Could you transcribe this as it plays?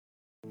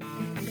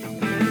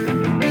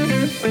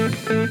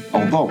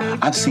Although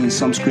I've seen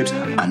some scripts,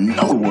 I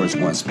know the words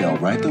weren't spelled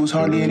right. There was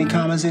hardly any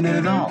commas in it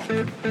at all.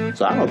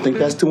 So I don't think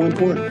that's too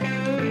important.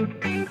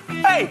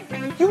 Hey,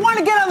 you want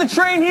to get on the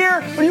train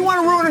here, or you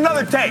want to ruin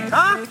another take,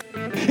 huh?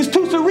 It's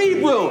too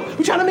cerebral.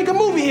 We're trying to make a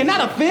movie here,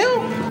 not a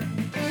film.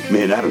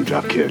 Man, I don't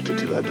drop character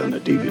till I've done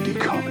the DVD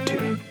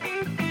commentary.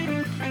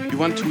 You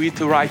want to eat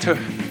the writer?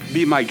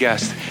 Be my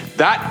guest.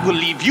 That will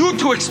leave you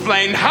to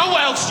explain how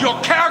else your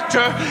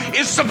character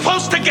is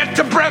supposed to get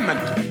to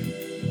Bremen.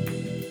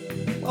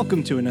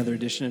 Welcome to another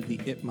edition of the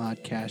It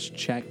Modcast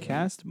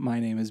ChatCast. My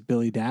name is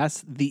Billy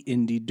Das, the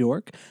indie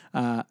dork.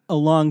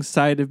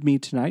 Alongside of me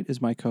tonight is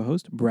my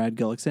co-host, Brad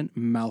Gillickson,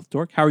 Mouth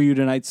Dork. How are you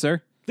tonight,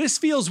 sir? This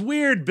feels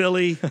weird,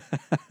 Billy.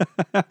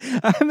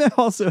 I'm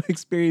also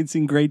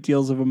experiencing great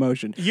deals of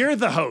emotion. You're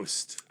the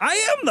host. I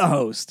am the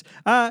host.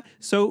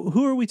 So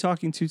who are we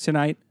talking to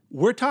tonight?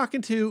 We're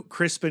talking to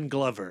Crispin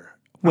Glover.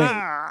 Wait,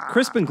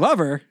 Crispin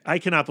Glover? I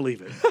cannot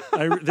believe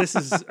it. This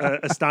is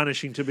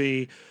astonishing to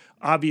me.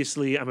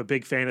 Obviously, I'm a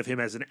big fan of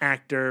him as an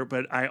actor,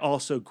 but I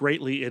also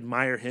greatly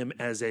admire him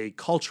as a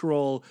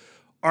cultural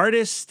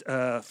artist,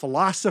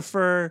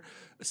 philosopher,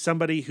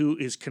 somebody who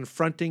is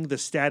confronting the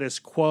status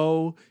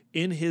quo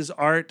in his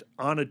art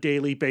on a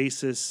daily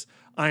basis.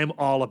 I am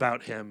all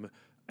about him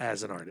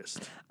as an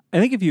artist.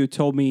 I think if you had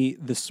told me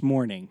this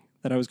morning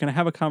that I was going to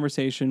have a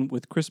conversation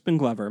with Crispin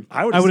Glover,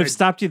 I would have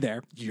stopped you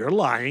there. You're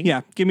lying.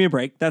 Yeah, give me a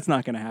break. That's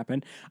not going to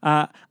happen.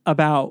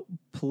 About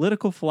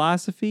political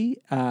philosophy,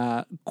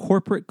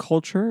 corporate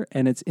culture,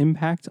 and its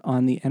impact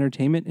on the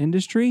entertainment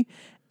industry,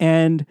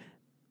 and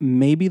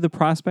maybe the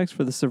prospects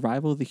for the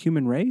survival of the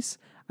human race.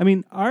 I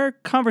mean, our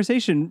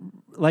conversation,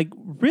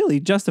 really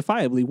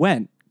justifiably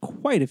went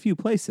quite a few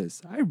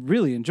places. I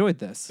really enjoyed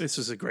this. This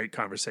was a great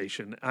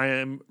conversation. I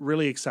am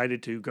really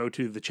excited to go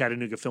to the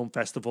Chattanooga Film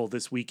Festival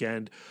this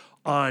weekend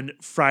on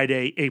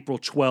Friday, April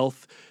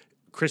 12th.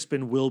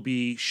 Crispin will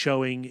be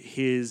showing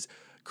his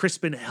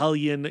Crispin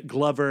Hellion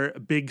Glover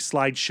big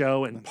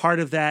slideshow, and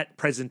part of that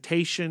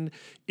presentation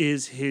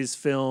is his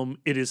film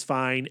It Is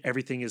Fine,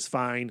 Everything Is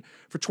Fine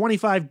for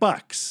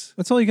 $25.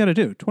 That's all you got to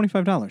do,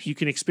 $25. You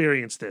can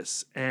experience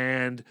this,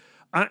 and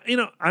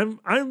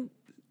I'm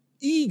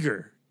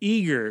eager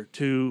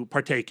to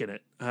partake in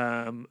it.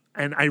 And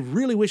I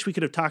really wish we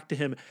could have talked to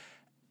him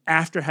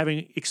after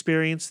having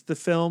experienced the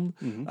film,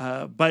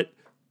 but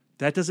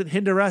that doesn't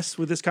hinder us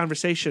with this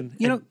conversation.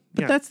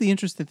 That's the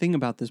interesting thing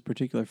about this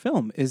particular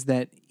film is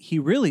that he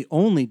really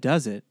only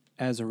does it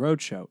as a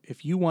roadshow.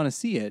 If you want to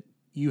see it,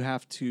 you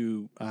have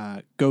to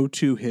go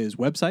to his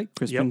website,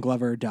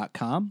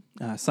 crispinglover.com,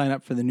 sign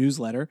up for the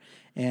newsletter,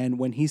 and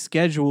when he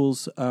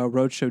schedules a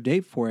roadshow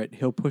date for it,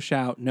 he'll push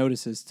out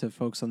notices to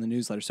folks on the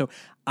newsletter. So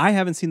I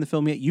haven't seen the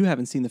film yet, you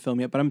haven't seen the film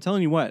yet, but I'm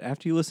telling you what,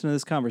 after you listen to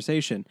this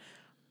conversation,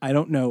 I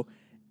don't know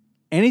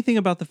anything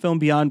about the film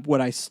beyond what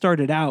I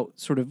started out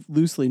sort of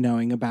loosely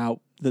knowing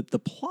about the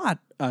plot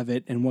of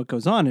it and what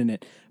goes on in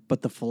it,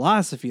 but the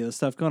philosophy of the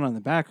stuff going on in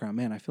the background,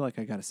 man, I feel like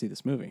I got to see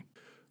this movie.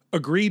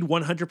 Agreed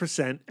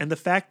 100%. And the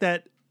fact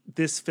that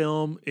this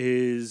film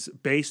is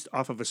based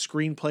off of a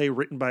screenplay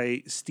written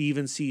by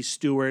Stephen C.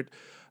 Stewart,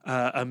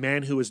 a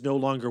man who is no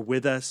longer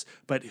with us,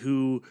 but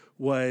who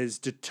was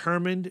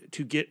determined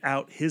to get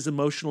out his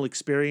emotional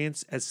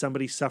experience as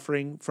somebody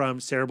suffering from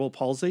cerebral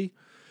palsy.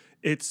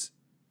 It's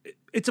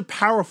a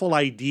powerful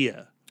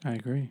idea. I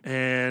agree.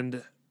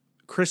 And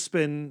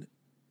Crispin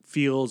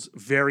feels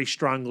very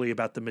strongly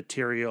about the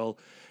material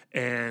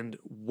and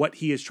what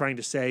he is trying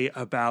to say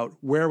about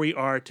where we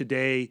are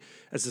today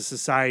as a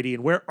society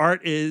and where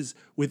art is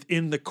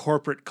within the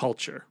corporate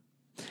culture.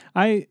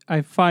 I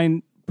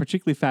find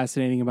particularly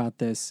fascinating about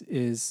this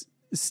is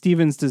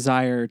Stephen's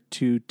desire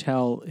to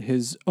tell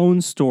his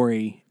own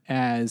story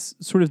as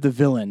sort of the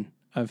villain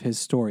of his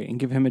story and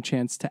give him a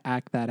chance to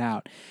act that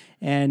out.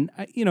 And,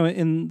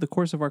 in the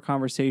course of our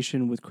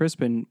conversation with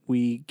Crispin,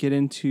 we get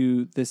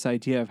into this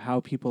idea of how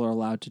people are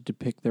allowed to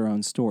depict their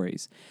own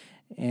stories.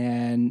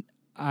 And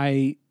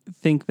I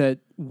think that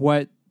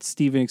what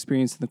Stephen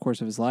experienced in the course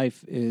of his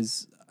life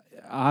is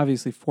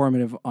obviously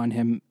formative on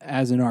him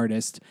as an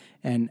artist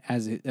and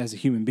as a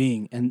human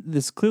being. And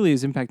this clearly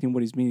is impacting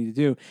what he's meaning to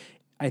do.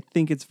 I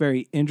think it's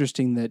very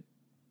interesting that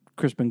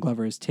Crispin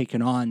Glover has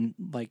taken on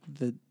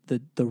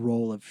the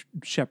role of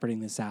shepherding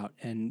this out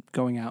and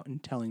going out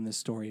and telling this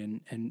story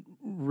and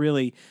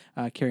really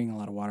carrying a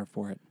lot of water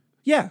for it.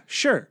 Yeah,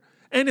 sure.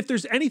 And if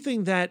there's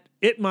anything that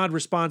ItMod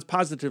responds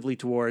positively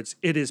towards,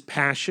 it is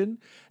passion.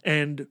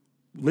 And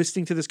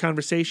listening to this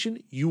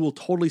conversation, you will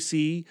totally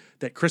see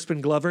that Crispin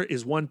Glover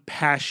is one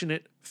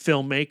passionate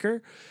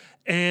filmmaker.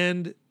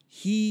 And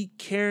he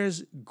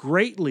cares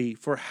greatly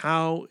for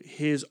how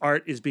his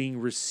art is being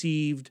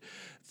received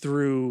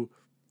through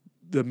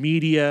the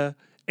media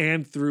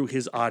and through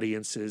his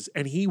audiences.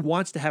 And he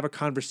wants to have a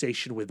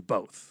conversation with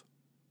both.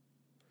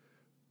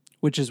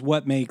 Which is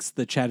what makes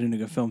the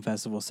Chattanooga Film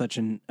Festival such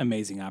an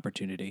amazing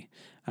opportunity.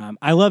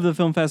 I love the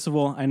film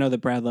festival. I know that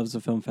Brad loves the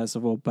film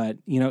festival, but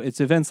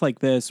it's events like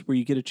this where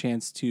you get a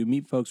chance to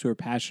meet folks who are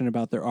passionate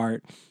about their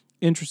art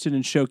interested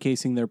in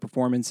showcasing their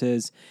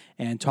performances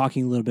and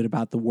talking a little bit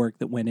about the work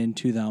that went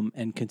into them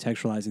and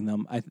contextualizing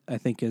them, I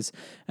think is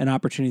an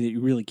opportunity that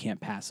you really can't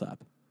pass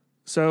up.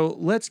 So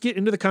let's get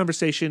into the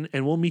conversation,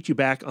 and we'll meet you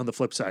back on the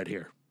flip side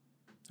here.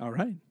 All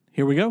right,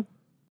 here we go.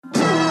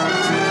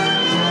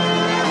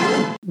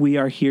 We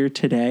are here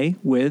today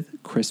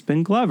with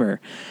Crispin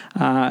Glover,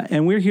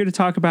 and we're here to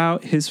talk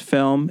about his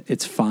film,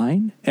 It's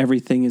Fine,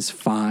 Everything is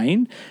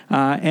Fine,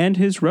 and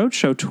his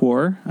roadshow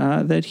tour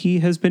that he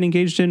has been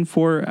engaged in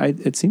for,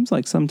 it seems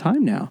like, some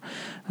time now.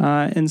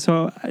 And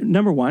so,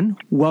 number one,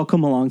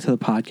 welcome along to the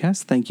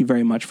podcast. Thank you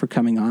very much for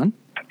coming on.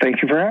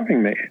 Thank you for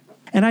having me.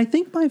 And I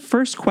think my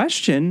first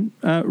question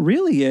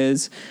really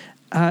is,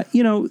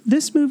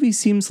 this movie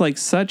seems like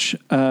such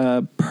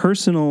a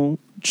personal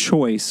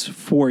choice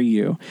for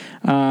you,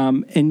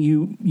 and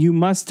you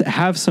must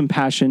have some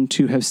passion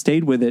to have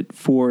stayed with it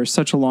for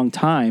such a long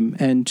time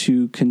and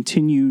to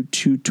continue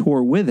to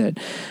tour with it.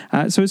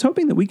 So I was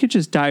hoping that we could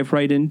just dive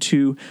right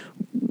into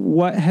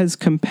what has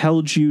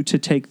compelled you to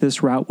take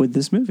this route with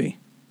this movie.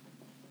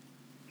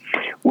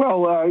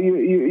 Well,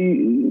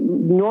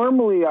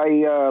 normally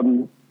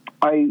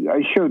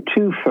I show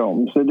two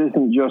films. It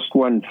isn't just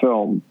one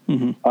film.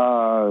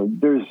 Mm-hmm.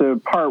 There's a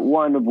part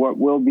one of what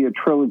will be a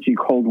trilogy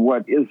called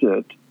What Is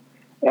It?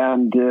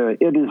 And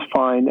It Is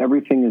Fine,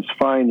 Everything is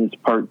Fine is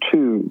part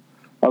two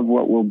of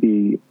what will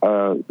be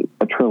a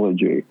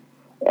trilogy.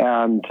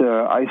 And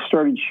I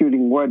started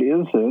shooting What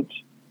Is It?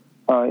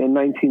 In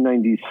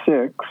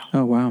 1996.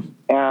 Oh, wow.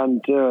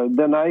 And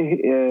then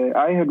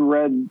I had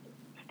read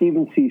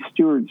Stephen C.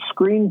 Stewart's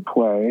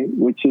screenplay,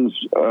 which is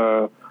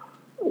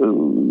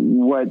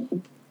what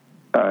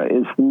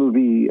is the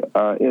movie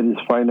It Is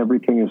Fine,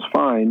 Everything is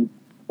Fine.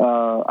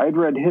 I'd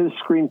read his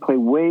screenplay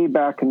way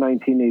back in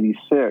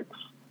 1986.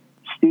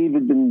 Steve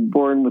had been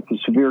born with a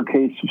severe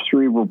case of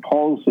cerebral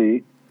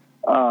palsy,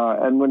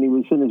 and when he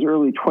was in his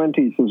early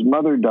 20s, his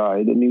mother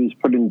died, and he was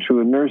put into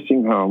a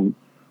nursing home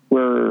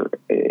where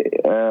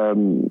it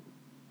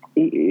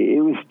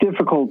was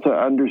difficult to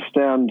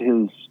understand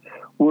his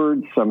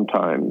words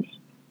sometimes.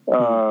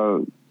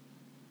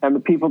 And the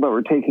people that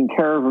were taking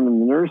care of him in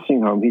the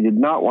nursing home, he did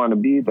not want to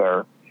be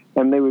there.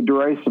 And they would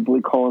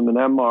derisively call him an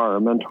MR, a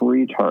mental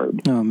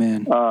retard. Oh,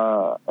 man.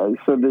 So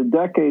the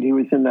decade he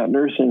was in that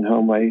nursing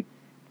home, the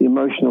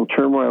emotional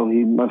turmoil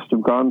he must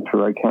have gone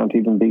through, I can't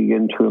even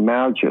begin to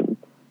imagine.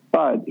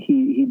 But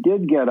he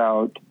did get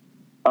out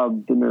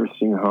of the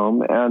nursing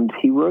home, and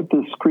he wrote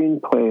this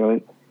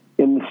screenplay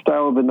in the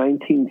style of a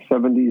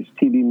 1970s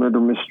TV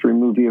murder mystery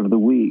movie of the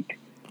week,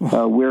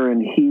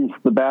 wherein he's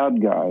the bad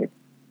guy.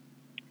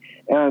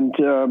 And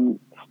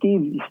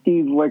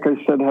Steve, like I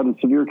said, had a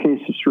severe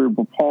case of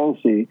cerebral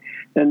palsy.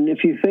 And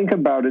if you think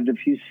about it,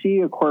 if you see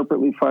a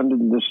corporately funded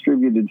and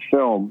distributed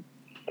film,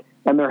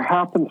 and there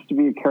happens to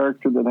be a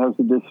character that has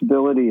a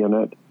disability in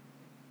it,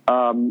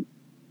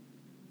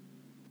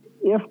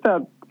 if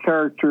that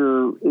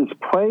character is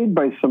played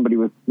by somebody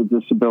with a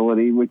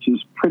disability, which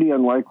is pretty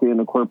unlikely in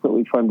a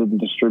corporately funded and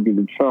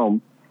distributed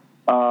film,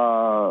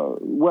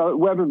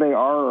 whether they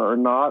are or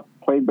not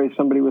played by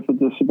somebody with a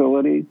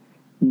disability,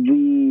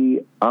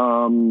 the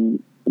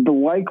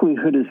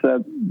likelihood is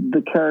that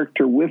the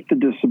character with the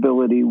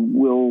disability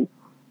will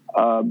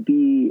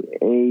be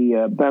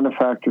a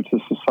benefactor to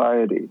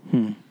society.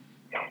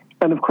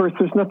 And of course,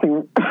 there's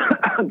nothing,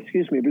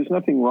 there's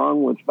nothing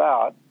wrong with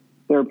that.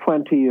 There are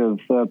plenty of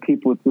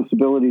people with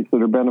disabilities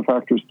that are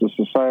benefactors to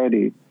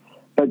society.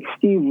 But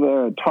Steve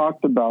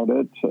talked about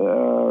it,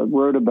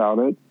 wrote about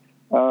it.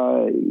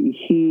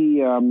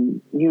 He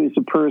was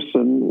a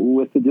person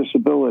with a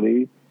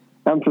disability,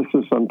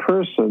 emphasis on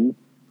person,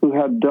 who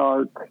had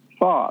dark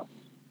thoughts,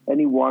 and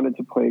he wanted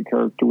to play a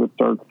character with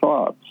dark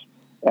thoughts.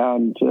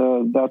 And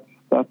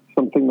that's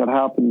something that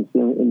happens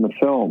in the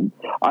film.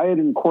 I had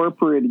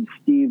incorporated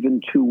Steve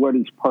into what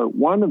is part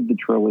one of the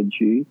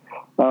trilogy,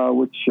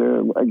 which,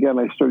 again,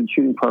 I started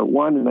shooting part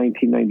one in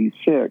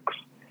 1996.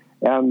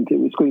 And it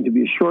was going to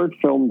be a short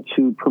film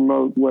to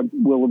promote what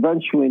will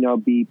eventually now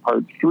be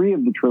part three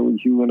of the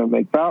trilogy when I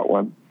make that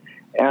one.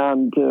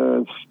 And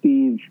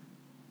Steve,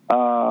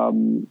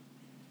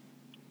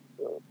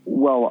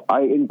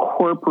 I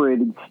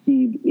incorporated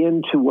Steve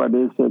into What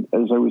Is It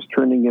as I was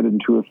turning it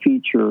into a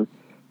feature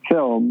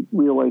film,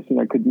 realizing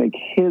I could make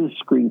his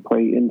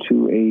screenplay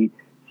into a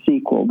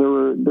sequel. There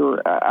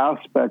were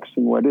aspects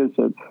in What Is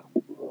It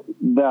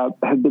that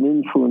had been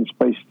influenced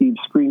by Steve's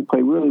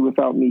screenplay, really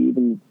without me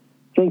even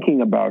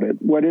thinking about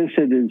it. What Is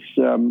It is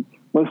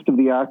most of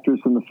the actors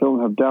in the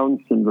film have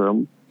Down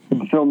syndrome. But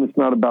the film is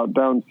not about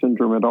Down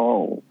syndrome at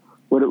all.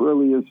 What it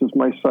really is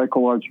my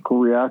psychological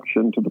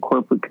reaction to the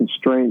corporate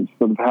constraints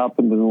that have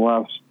happened in the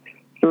last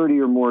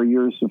 30 or more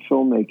years of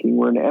filmmaking,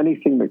 wherein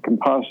anything that can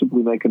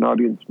possibly make an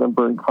audience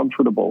member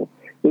uncomfortable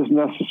is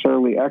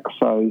necessarily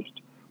excised,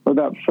 or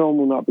that film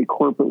will not be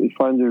corporately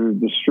funded or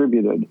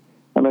distributed.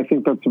 And I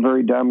think that's a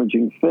very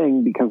damaging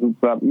thing, because it's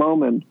that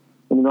moment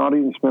when an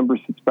audience member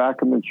sits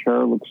back in their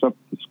chair, looks up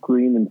at the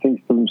screen, and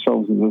thinks to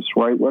themselves, is this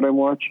right what I'm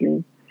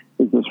watching?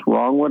 Is this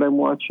wrong what I'm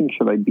watching?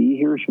 Should I be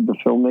here? Should the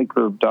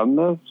filmmaker have done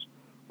this?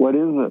 What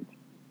is it?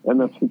 And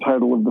that's the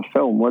title of the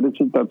film. What is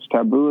it that's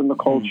taboo in the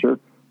culture?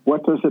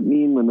 What does it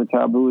mean when the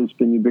taboo has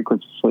been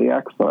ubiquitously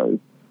excised?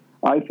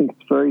 I think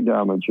it's very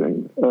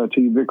damaging to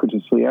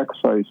ubiquitously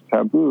excise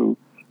taboo,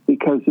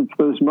 because it's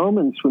those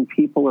moments when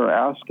people are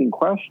asking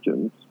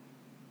questions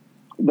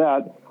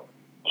that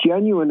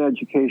genuine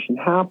education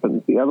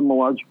happens. The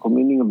etymological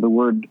meaning of the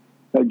word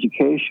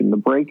education, the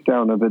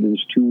breakdown of it,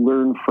 is to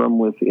learn from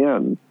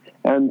within,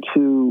 and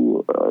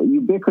to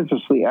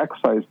ubiquitously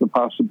excise the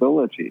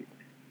possibility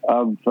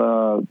of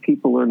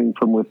people learning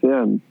from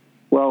within.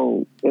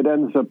 Well, it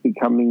ends up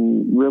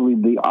becoming really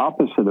the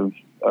opposite of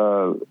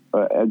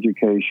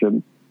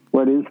education.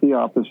 What is the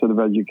opposite of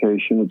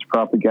education? It's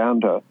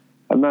propaganda.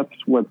 And that's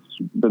what's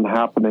been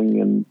happening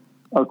in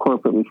our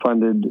corporately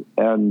funded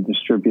and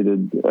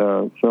distributed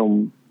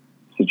film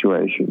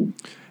situation.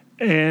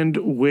 And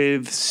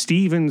with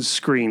Steven's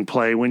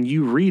screenplay, when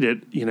you read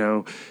it, you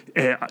know,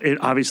 it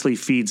obviously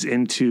feeds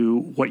into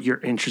what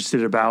you're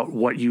interested about,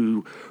 what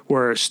you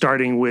were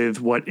starting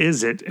with, what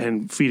is it,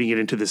 and feeding it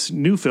into this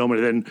new film,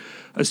 and then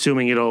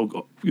assuming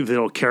it'll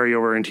carry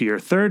over into your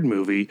third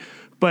movie.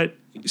 But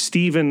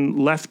Steven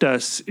left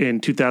us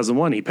in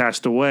 2001. He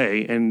passed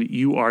away, and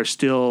you are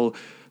still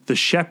the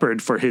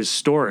shepherd for his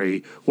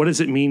story. What does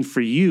it mean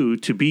for you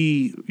to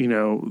be, you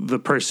know, the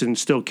person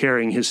still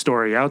carrying his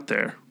story out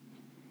there?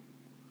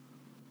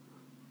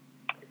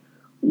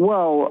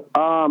 Well,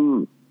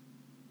 I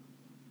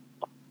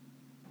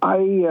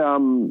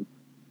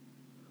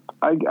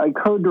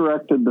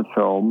co-directed the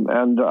film,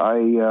 and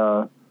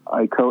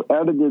I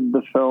co-edited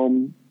the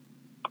film.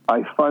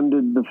 I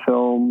funded the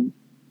film,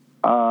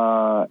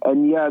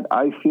 and yet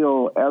I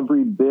feel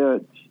every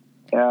bit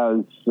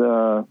as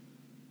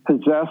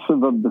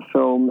possessive of the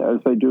film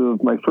as I do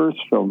of my first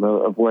film,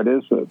 of What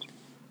Is It?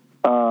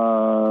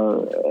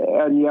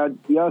 And yet,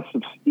 yes,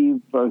 if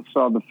Steve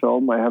saw the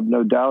film, I have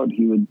no doubt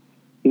he would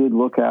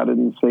look at it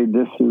and say,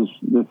 "This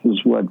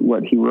is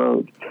what he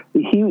wrote."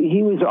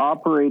 He was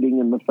operating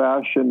in the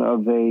fashion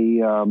of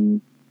a.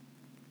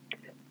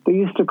 They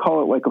used to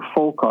call it like a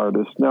folk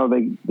artist. Now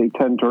they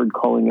tend toward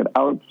calling it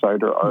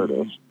outsider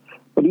artist.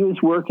 But he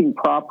was working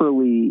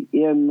properly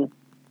in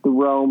the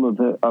realm of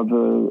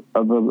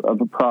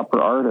a proper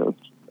artist.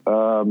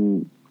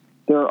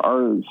 There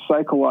are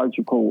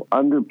psychological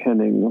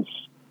underpinnings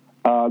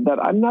that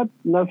I'm not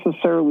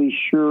necessarily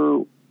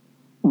sure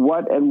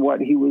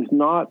what he was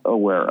not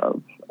aware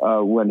of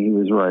when he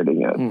was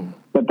writing it.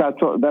 But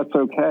that's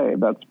okay.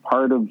 That's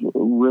part of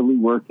really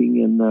working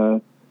in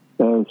a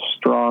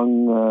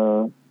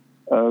strong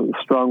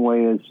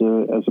way as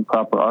a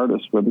proper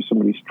artist, whether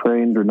somebody's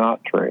trained or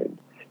not trained.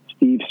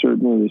 Steve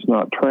certainly was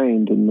not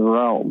trained in the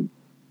realm,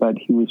 but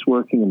he was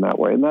working in that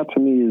way, and that to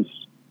me is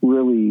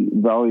really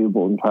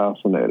valuable and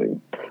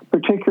fascinating.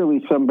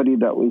 Particularly somebody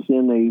that was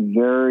in a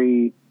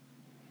very.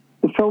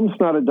 The film's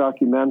not a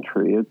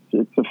documentary,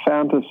 it's a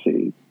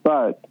fantasy,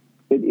 but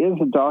it is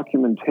a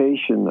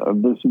documentation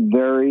of this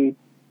very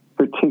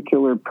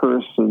particular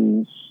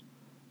person's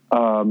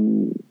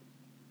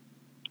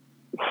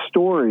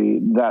story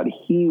that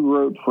he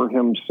wrote for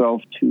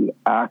himself to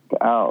act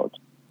out.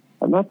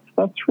 And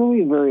that's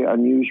really a very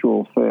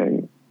unusual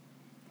thing.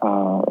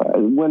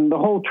 When the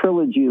whole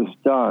trilogy is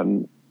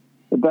done,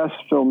 the best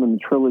film in the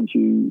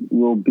trilogy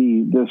will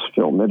be this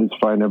film. It is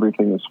fine,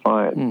 everything is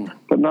fine.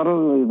 But not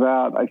only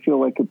that, I feel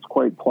like it's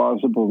quite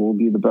plausible it will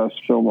be the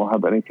best film I'll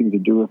have anything to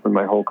do with in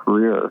my whole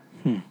career.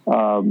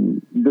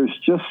 There's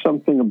just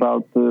something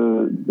about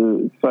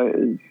the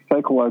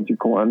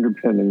psychological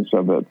underpinnings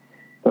of it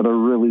that are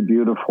really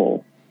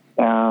beautiful.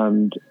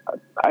 And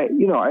I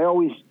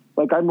always,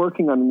 like, I'm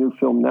working on a new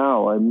film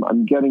now.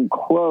 I'm getting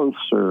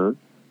closer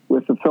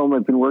with the film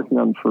I've been working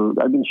on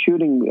I've been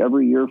shooting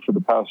every year for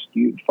the past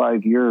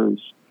 5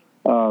 years,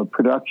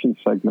 production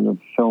segment of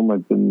film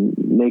I've been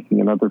making,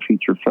 another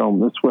feature film.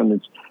 This one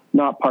is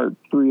not part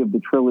 3 of the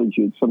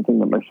trilogy. It's something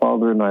that my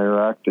father and I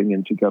are acting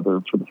in together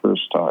for the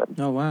first time.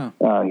 Oh, wow.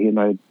 He and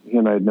I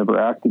had never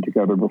acted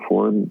together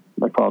before, and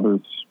my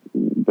father's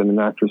been an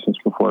actor since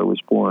before I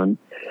was born.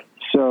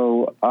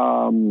 So,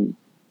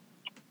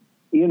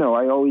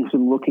 I always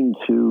am looking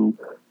to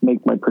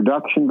make my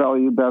production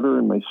value better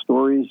and my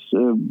stories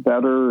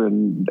better,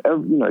 and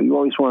you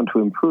always want to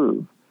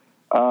improve.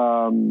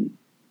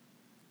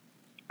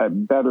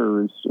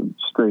 Better is a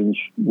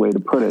strange way to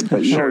put it,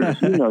 but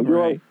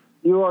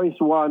you always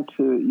want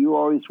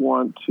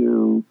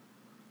to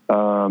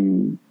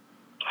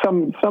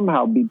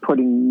somehow be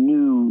putting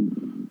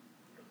new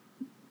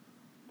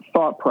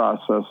thought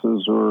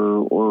processes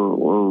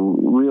or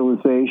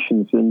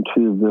realizations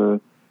into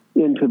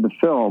the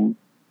film,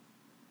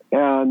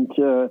 and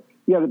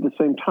yet at the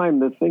same time,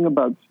 the thing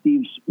about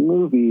Steve's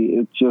movie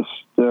is just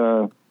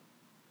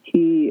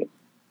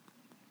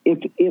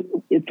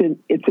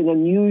it's an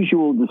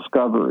unusual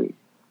discovery.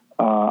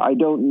 I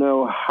don't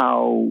know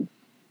how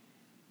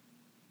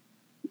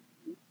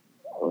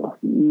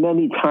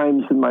many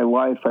times in my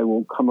life I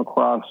will come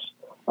upon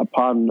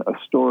a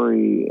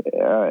story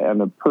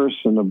and a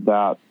person of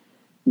that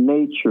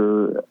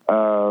nature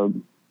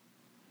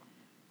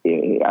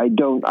I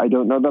don't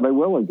know that I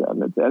will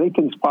again.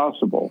 Anything's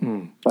possible,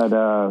 but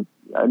I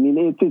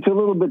mean, it's a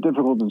little bit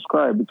difficult to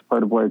describe. It's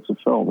part of why it's a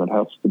film. It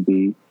has to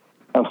be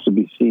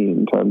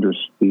seen to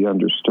be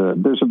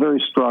understood. There's a very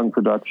strong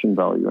production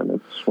value in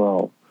it as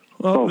well.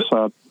 Well,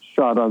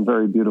 shot on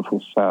very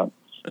beautiful sets.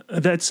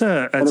 It was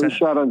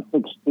shot on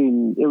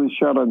 16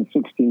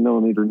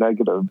 millimeter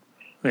negative.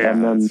 Yeah,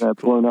 and then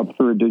blown up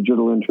through a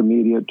digital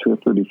intermediate to a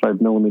 35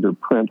 millimeter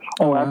print.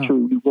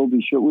 Actually, we will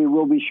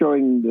be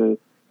showing the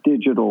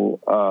digital,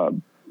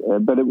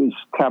 but it was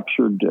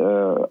captured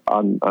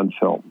on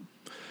film.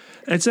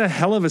 It's a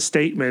hell of a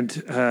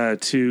statement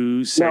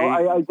to say. No,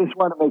 I just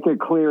want to make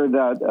it clear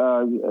that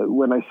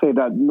when I say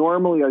that,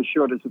 normally I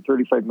show it as a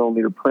 35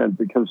 millimeter print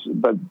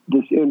but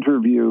this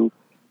interview,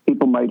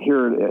 people might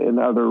hear it in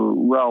other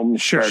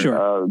realms.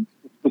 Sure.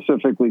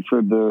 Specifically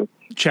for the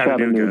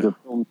Chattanooga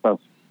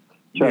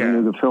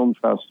Film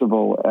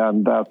Festival,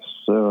 and that's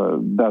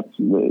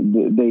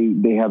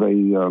they have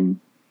a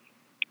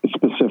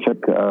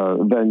specific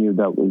venue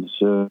that was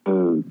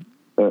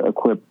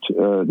equipped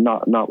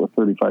not with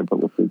 35 but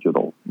with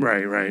digital.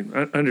 Right.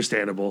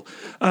 Understandable.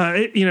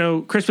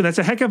 Crispin, that's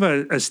a heck of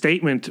a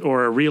statement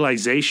or a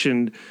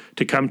realization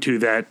to come to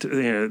that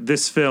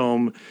this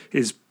film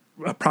is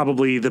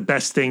probably the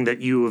best thing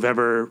that you have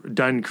ever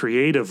done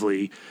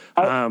creatively,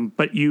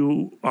 but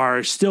you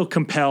are still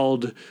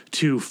compelled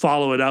to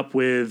follow it up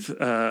with.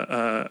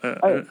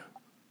 I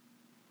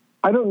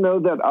don't know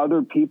that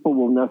other people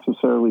will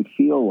necessarily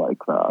feel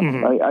like that.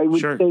 Mm-hmm. I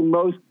would say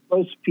most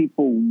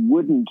people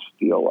wouldn't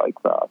feel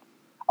like that.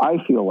 I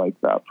feel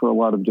like that for a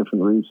lot of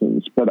different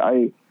reasons, but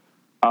I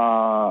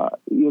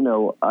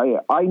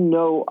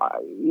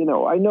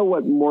know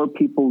what more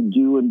people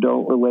do and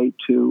don't relate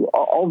to,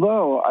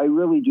 although I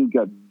really do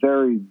get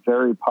very,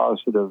 very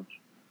positive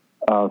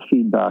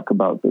feedback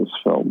about this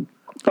film.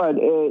 But,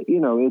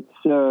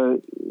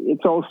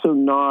 it's also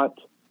not,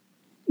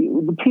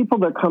 the people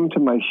that come to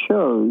my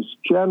shows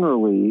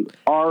generally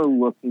are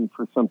looking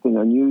for something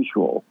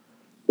unusual.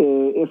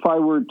 If I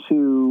were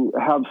to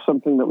have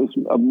something that was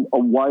a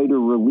wider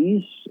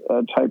release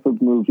type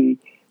of movie,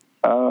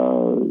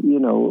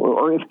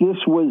 or if this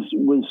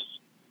was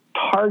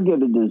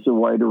targeted as a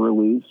wider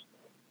release,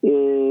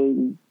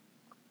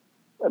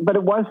 but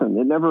it wasn't.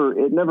 It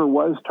never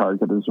was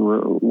targeted as a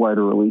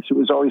wider release. It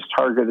was always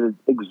targeted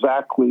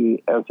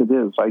exactly as it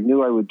is. I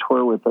knew I would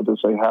tour with it as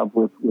I have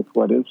with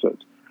What Is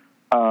It?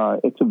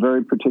 It's a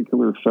very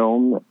particular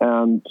film,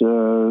 and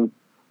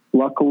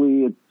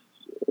luckily, it's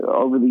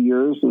over the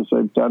years as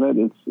I've done it,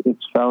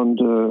 it's found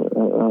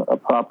a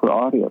proper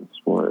audience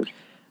for it.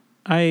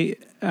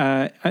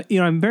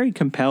 I'm very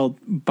compelled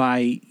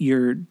by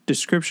your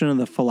description of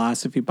the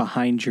philosophy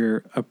behind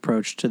your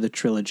approach to the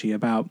trilogy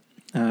about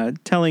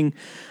telling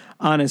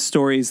honest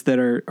stories that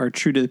are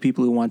true to the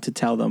people who want to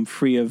tell them,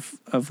 free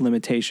of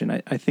limitation.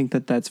 I think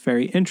that's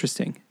very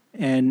interesting.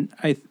 And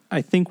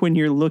I think when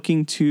you're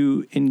looking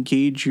to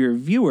engage your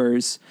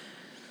viewers,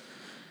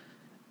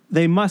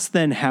 they must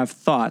then have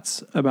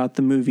thoughts about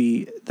the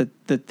movie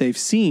that they've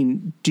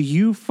seen. Do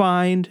you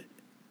find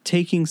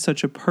taking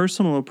such a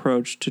personal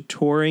approach to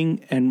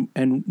touring and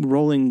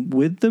rolling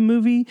with the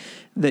movie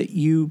that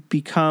you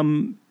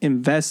become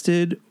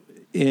invested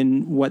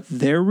in what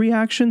their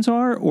reactions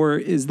are, or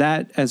is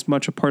that as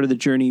much a part of the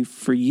journey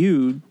for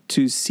you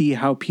to see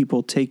how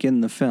people take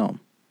in the film?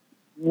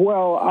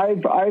 Well,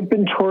 I've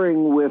been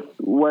touring with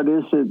What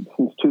Is It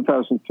since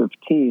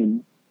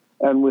 2015,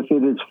 and with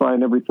It Is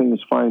Fine, Everything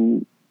Is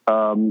Fine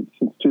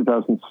since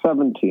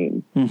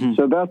 2017. Mm-hmm.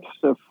 So that's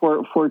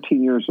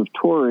 14 years of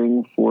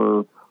touring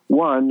for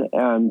one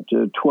and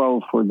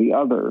 12 for the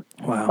other.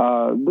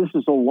 Wow. This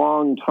is a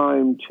long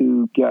time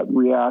to get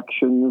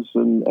reactions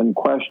and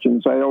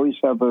questions. I always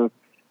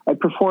I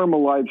perform a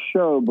live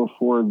show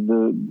before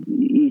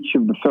each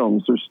of the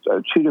films. There's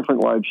 2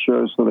 different live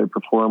shows that I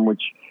perform,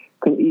 which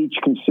each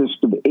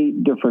consist of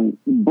 8 different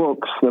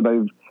books that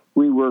I've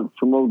reworked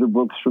from older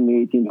books from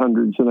the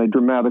 1800s, and I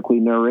dramatically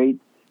narrate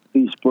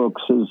these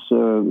books as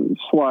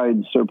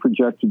slides are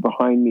projected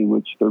behind me,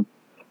 which they're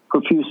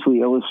profusely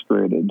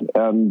illustrated,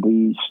 and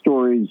the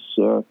stories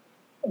have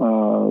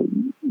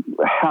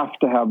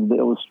to have the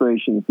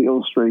illustrations. The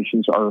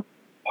illustrations are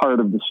part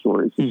of the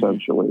stories,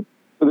 essentially.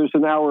 Mm-hmm. So there's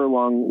an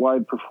hour-long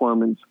live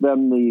performance.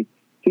 Then the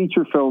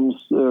feature films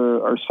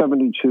are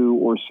 72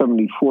 or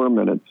 74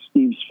 minutes.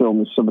 Steve's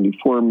film is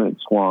 74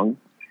 minutes long.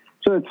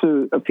 So it's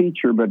a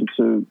feature, but it's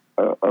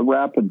a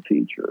rapid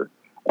feature.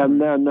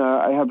 And then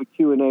I have a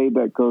Q&A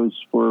that goes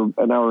for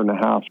an hour and a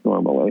half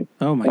normally.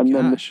 Oh, my gosh. And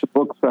then there's a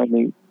book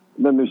signing.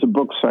 Then there's a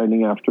book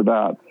signing after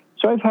that.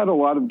 So I've had a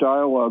lot of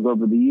dialogue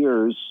over the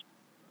years,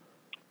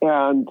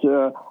 and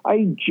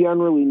I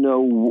generally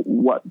know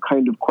what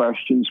kind of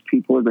questions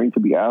people are going to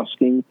be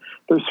asking.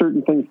 There's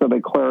certain things that I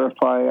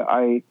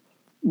clarify.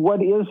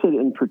 What Is It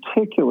in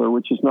particular,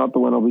 which is not the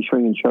one I'll be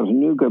showing in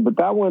Chattanooga, but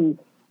that one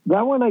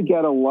I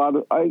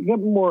get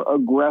more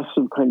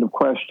aggressive kind of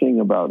questioning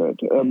about it.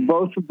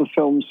 Both of the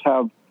films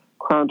have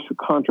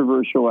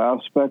controversial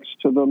aspects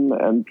to them,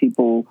 and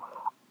people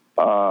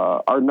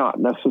are not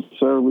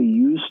necessarily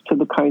used to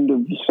the kind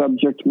of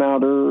subject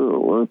matter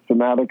or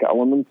thematic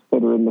elements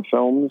that are in the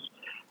films.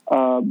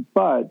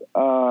 But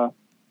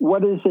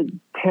what is it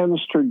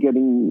tends to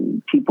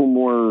getting people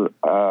more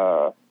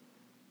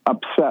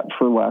upset,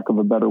 for lack of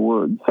a better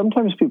word.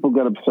 Sometimes people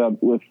get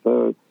upset with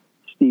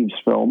Steve's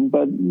film,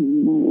 but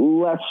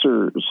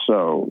lesser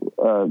so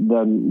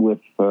than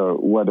with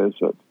What Is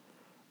It?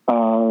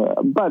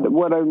 But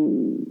what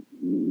I'm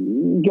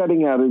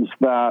getting at is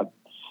that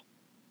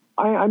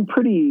I'm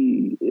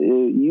pretty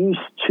used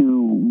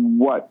to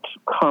what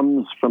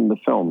comes from the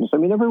films. I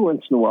mean, every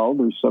once in a while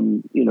there's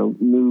some,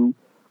 new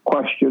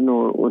question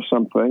or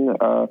something,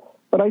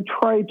 but I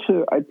try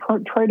to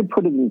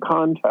put it in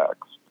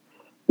context,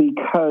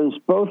 because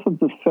both of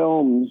the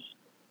films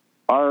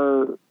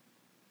are,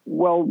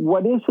 well,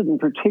 What Is It in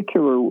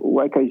particular,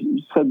 like I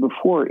said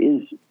before,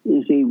 is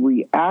a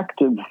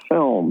reactive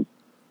film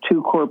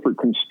to corporate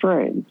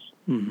constraints.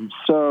 Mm-hmm.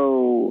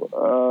 So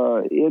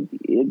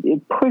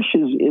it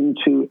pushes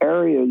into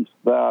areas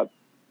that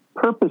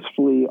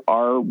purposefully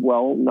are,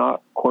 well,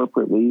 not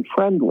corporately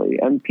friendly,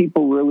 and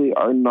people really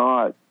are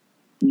not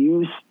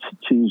used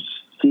to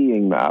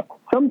seeing that.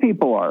 Some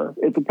people are.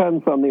 It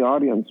depends on the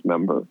audience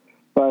member,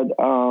 but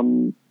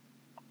I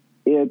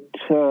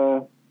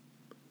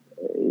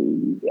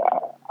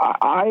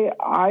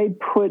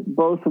put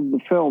both of the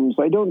films.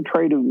 I don't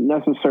try to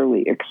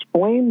necessarily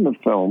explain the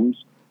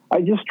films.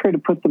 I just try to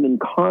put them in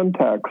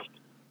context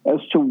as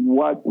to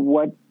what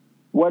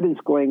is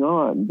going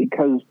on,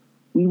 because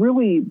we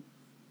really,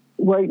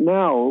 right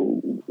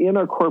now, in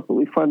our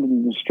corporately funded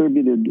and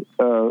distributed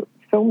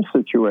film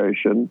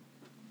situation,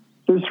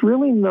 there's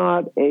really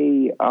not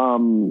a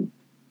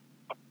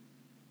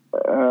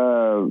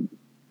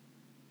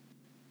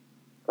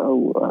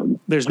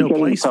there's no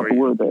place for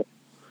you.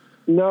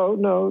 No.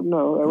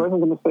 I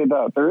wasn't going to say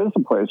that. There is a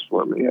place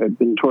for me. I've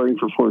been touring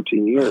for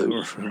 14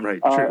 years. Right.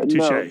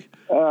 Touché.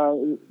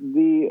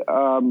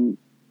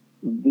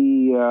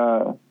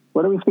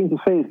 What I was going to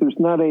say is there's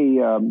not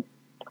I'm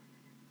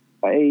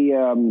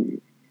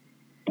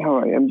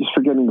just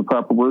forgetting the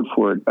proper word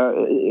for it.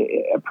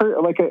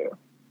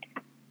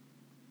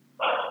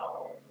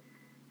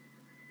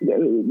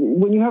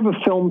 When you have a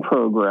film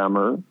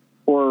programmer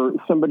or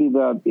somebody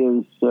that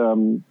is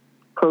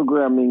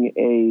programming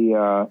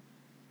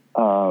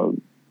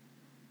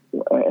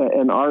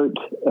an art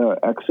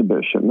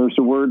exhibition, there's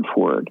a word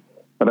for it,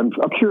 but I'm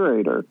a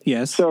curator.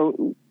 Yes.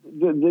 So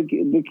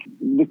the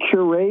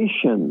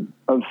curation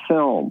of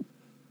film,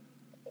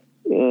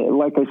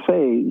 like I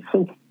say,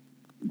 since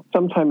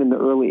sometime in the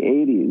early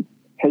 80s,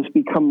 has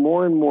become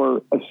more and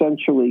more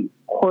essentially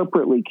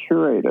corporately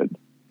curated.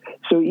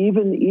 So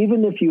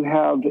even if you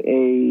have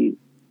a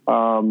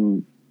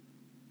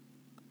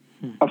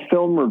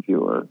film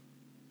reviewer,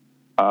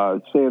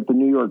 say at the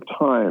New York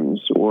Times,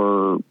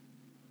 or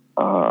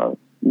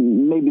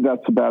maybe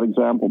that's a bad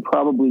example.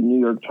 Probably New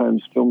York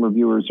Times film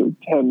reviewers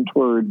tend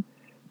toward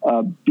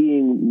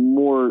being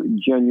more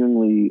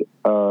genuine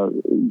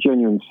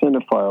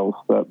cinephiles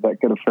that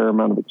get a fair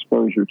amount of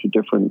exposure to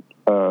different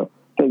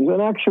things.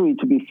 And actually,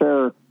 to be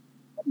fair,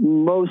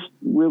 most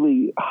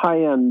really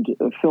high-end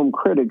film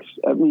critics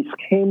at least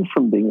came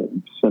from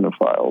being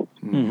cinephiles.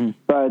 Mm-hmm.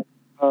 But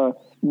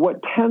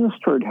what tends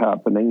toward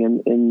happening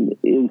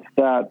is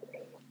that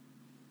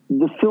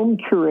the film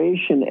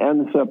curation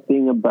ends up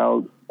being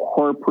about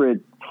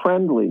corporate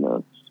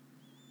friendliness.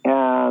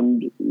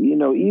 And,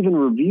 even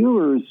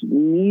reviewers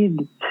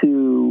need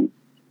to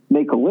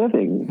make a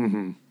living.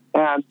 Mm-hmm.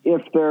 And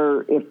if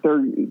they're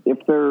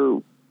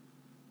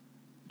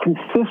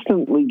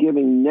consistently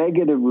giving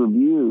negative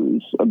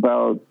reviews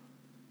about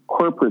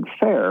corporate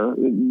fare,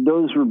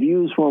 those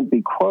reviews won't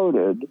be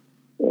quoted.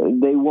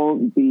 They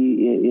won't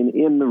be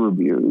in the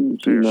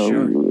reviews.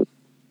 Sure.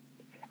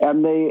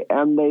 And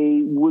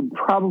they would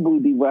probably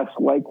be less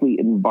likely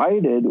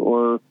invited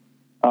or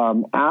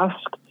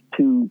asked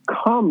to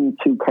come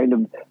to kind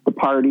of the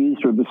parties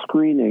or the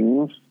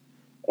screenings,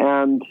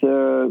 and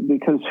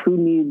because who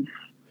needs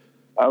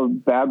a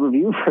bad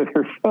review for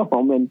their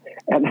film?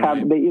 And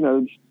have they,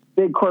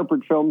 big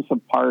corporate films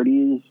have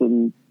parties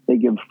and they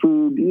give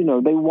food.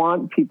 They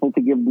want people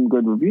to give them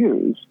good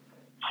reviews.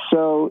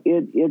 So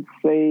it's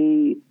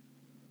a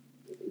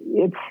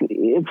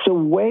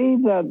way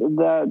that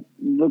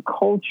the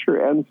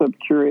culture ends up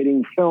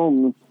curating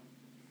films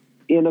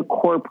in a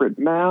corporate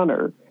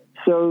manner.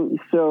 So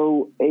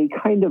a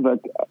kind of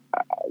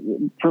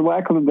for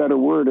lack of a better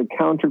word, a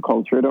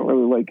counterculture. I don't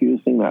really like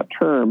using that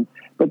term,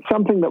 but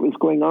something that was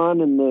going on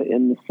in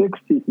the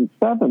 60s and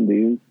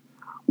 70s,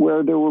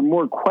 where there were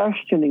more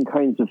questioning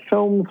kinds of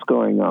films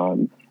going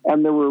on,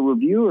 and there were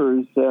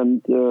reviewers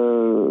and,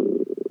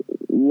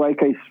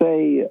 like I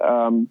say,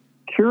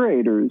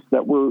 curators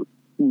that were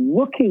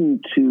looking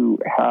to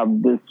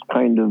have this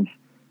kind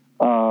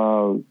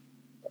of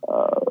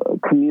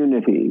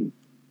community.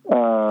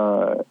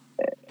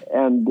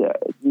 And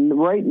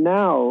right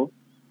now,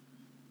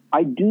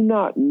 I do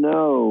not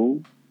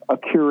know a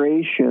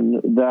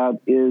curation that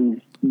is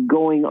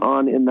going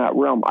on in that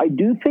realm. I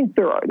do think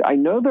I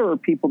know there are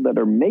people that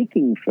are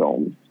making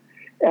films,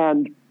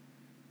 and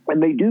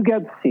they do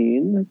get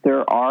seen.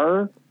 There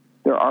are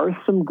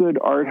some good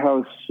art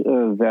house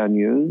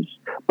venues,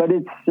 but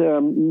it's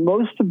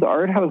most of the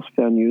art house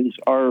venues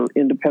are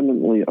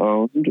independently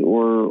owned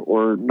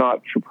or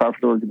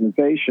not-for-profit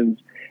organizations,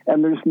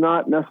 and there's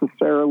not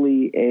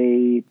necessarily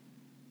a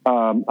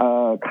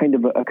kind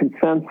of a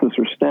consensus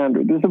or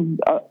standard. There's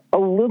a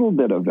little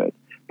bit of it,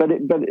 but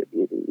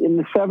in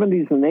the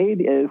 70s and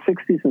 80s,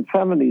 60s and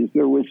 70s,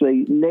 there was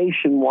a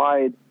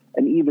nationwide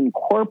and even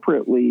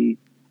corporately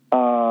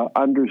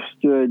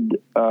understood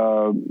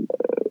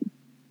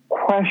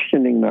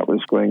questioning that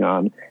was going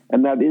on,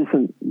 and that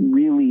isn't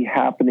really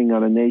happening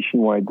on a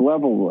nationwide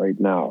level right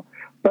now.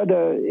 But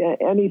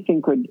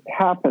anything could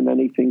happen,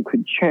 anything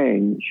could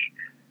change.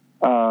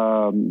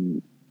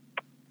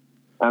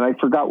 And I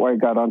forgot why I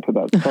got onto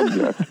that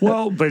subject.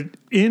 Well, but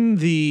in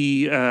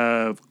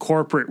the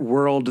corporate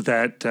world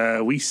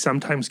that we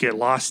sometimes get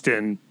lost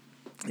in,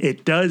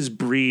 it does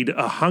breed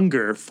a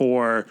hunger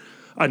for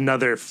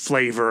another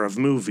flavor of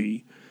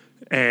movie.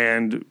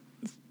 And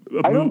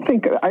I don't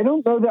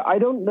know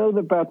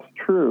that that's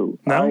true.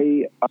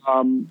 No?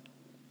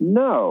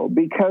 No,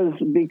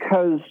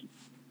 because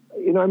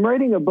I'm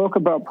writing a book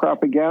about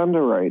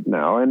propaganda right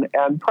now,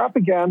 and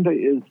propaganda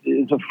is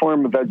a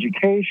form of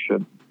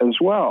education as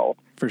well.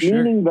 For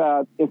sure. Meaning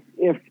that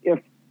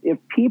if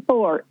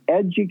people are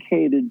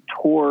educated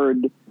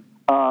toward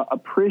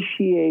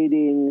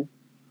appreciating,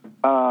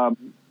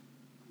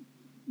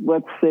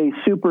 let's say,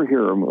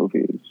 superhero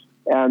movies,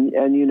 and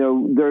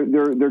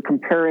they're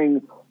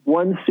comparing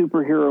one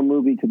superhero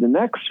movie to the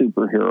next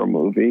superhero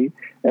movie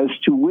as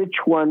to which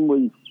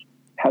one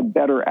had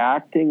better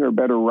acting or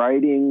better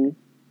writing,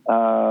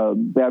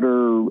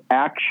 better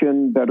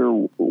action, better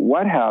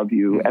what have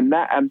you, and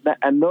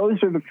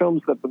those are the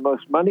films that the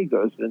most money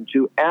goes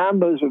into,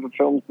 and those are the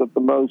films that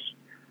the most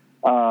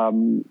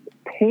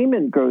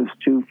payment goes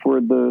to for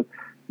the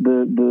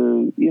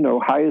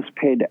highest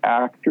paid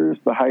actors,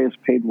 the highest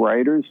paid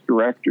writers,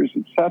 directors,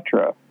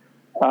 etc.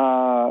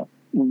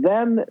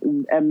 Then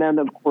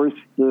of course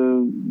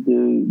the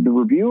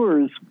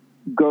reviewers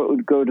go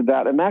to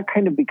that, and that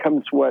kind of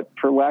becomes what,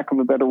 for lack of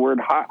a better word,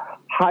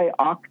 high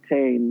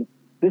octane.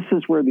 This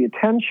is where the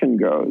attention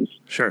goes.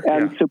 Sure.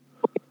 And so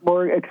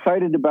more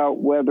excited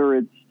about whether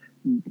it's,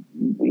 a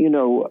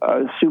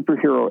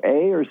superhero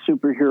A or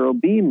superhero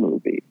B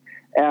movie.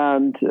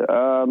 And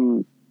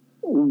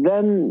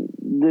then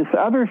this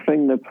other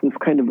thing that's this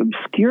kind of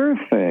obscure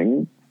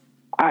thing,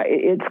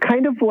 it's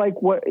kind of like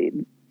what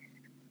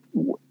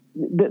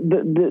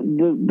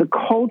the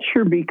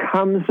culture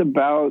becomes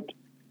about.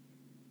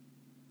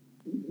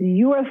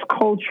 U.S.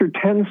 culture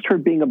tends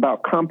toward being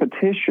about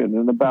competition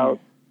and about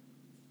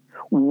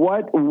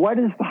what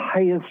is the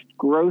highest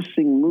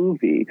grossing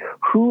movie?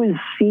 Who has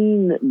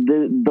seen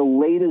the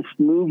latest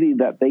movie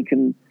that they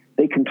can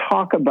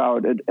talk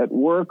about at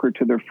work or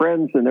to their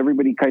friends, and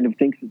everybody kind of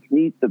thinks it's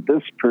neat that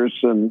this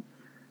person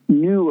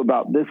knew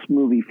about this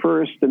movie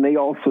first, and they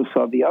also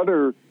saw the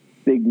other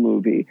big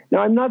movie. Now,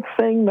 I'm not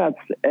saying that's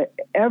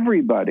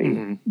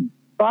everybody,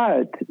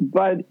 but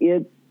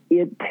it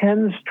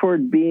tends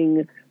toward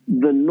being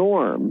the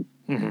norm.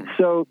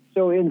 So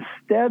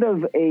instead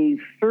of a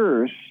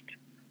thirst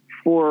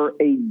for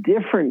a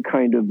different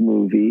kind of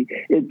movie,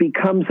 it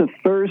becomes a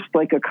thirst,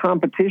 like a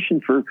competition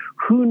for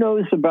who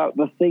knows about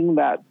the thing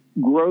that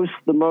grossed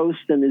the most,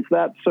 and is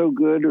that so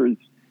good, or is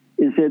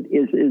it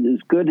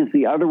as good as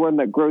the other one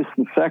that grossed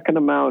the second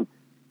amount?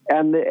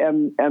 And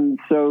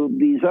so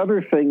these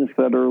other things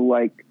that are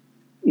like,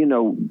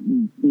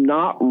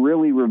 not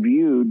really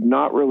reviewed,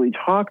 not really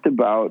talked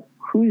about,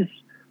 who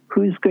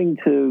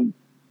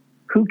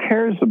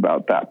cares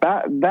about that?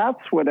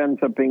 That's what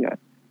ends up being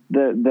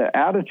the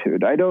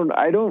attitude. I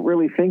don't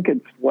really think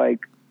it's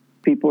like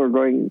people are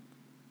going,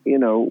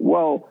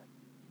 well,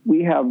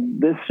 we have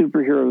this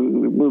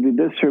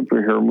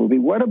superhero movie.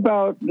 What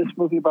about this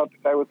movie about the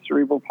guy with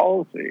cerebral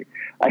palsy?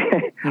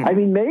 I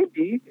mean,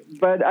 maybe,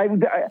 but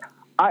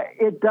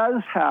it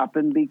does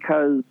happen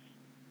because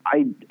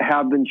I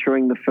have been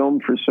showing the film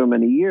for so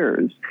many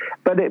years.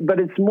 But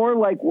it's more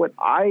like what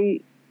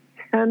I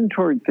tend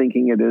toward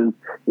thinking it is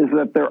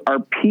that there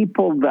are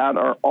people that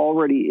are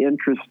already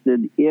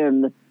interested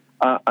in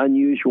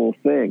unusual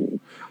things.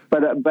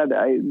 But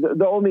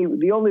the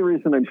only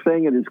reason I'm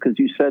saying it is because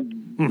you said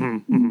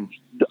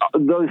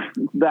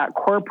that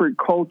corporate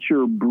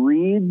culture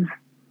breeds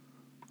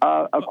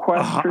a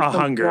quest for a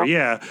hunger. else.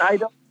 Yeah,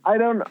 I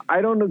don't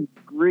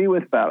agree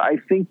with that. I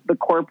think the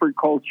corporate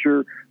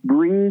culture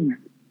breeds,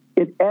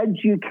 it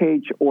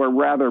educates, or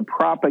rather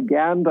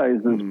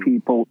propagandizes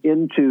people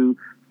into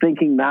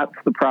thinking that's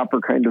the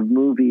proper kind of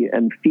movie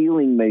and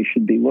feeling they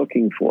should be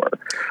looking for.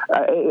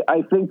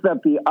 I think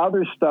that the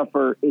other stuff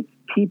it's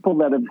people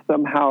that have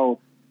somehow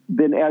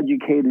been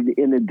educated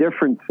in a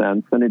different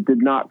sense, and it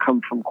did not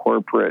come from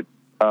corporate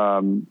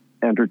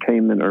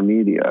entertainment or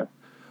media.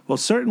 Well,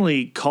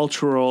 certainly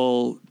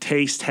cultural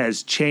taste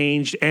has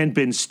changed and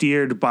been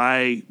steered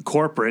by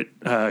corporate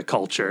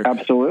culture.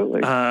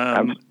 Absolutely.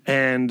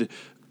 And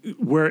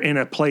we're in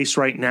a place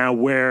right now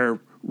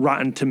where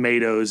Rotten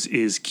Tomatoes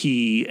is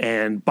key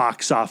and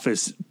box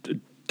office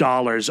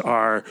dollars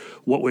are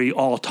what we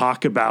all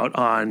talk about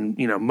on,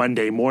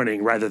 Monday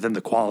morning rather than the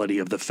quality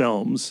of the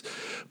films.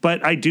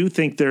 But I do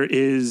think there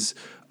is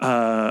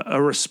a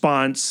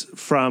response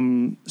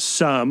from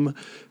some,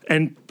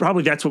 and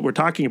probably that's what we're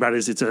talking about,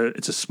 is it's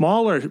a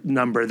smaller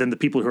number than the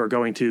people who are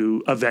going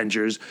to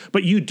Avengers,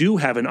 but you do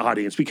have an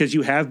audience because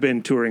you have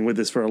been touring with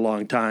this for a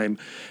long time.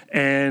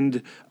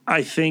 And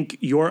I think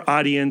your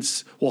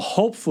audience will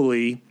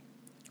hopefully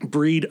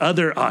breed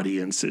other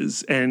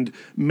audiences, and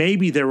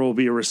maybe there will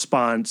be a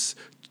response.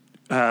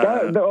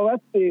 That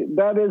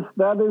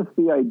is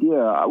the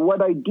idea.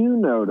 What I do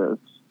notice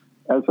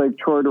as I've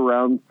toured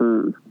around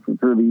through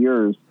the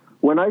years,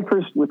 when I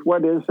first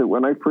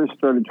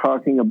started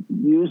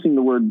using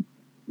the word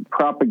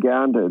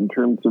propaganda in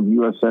terms of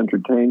U.S.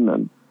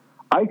 entertainment,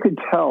 I could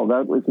tell,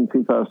 that was in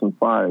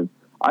 2005,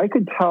 I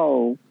could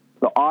tell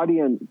the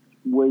audience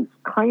was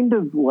kind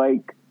of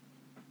like,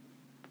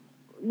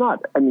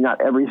 not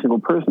every single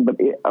person, but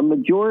a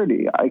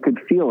majority, I could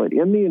feel it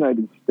in the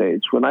United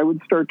States. When I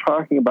would start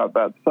talking about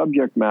that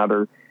subject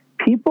matter,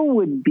 people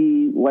would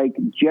be like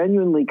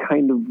genuinely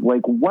kind of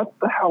like, what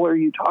the hell are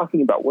you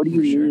talking about? What do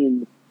you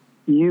mean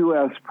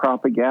U.S.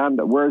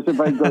 propaganda? Whereas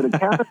if I go to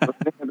Canada,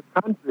 another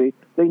country,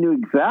 they knew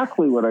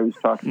exactly what I was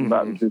talking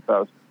about in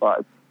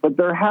 2005. But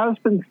there has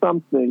been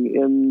something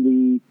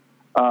in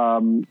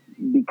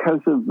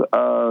because of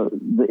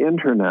the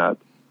internet,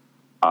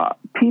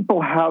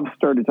 people have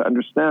started to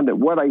understand it.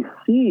 What I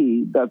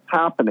see that's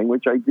happening,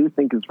 which I do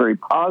think is very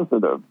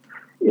positive,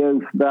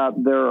 is that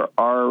there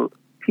are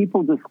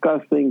people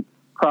discussing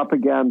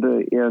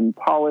propaganda in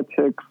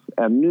politics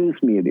and news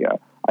media.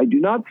 I do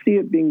not see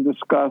it being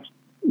discussed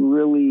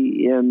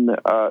really in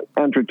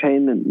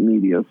entertainment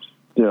media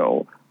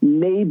still.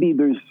 Maybe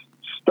there's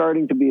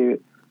starting to be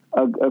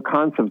a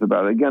concept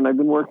about it. Again, I've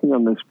been working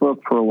on this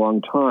book for a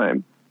long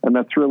time, and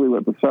that's really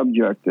what the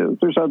subject is.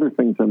 There's other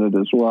things in it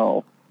as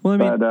well. Well,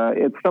 but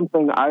it's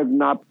something I've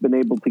not been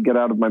able to get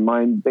out of my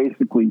mind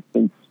basically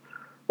since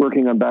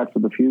working on Back to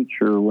the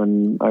Future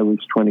when I was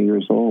 20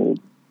 years old.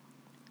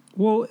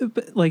 Well,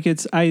 like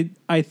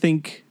I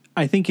think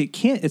it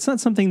can't. It's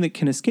not something that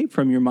can escape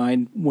from your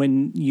mind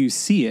when you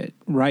see it,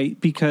 right?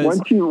 Because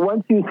once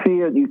you see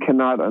it, you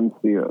cannot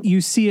unsee it.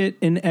 You see it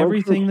in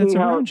everything that's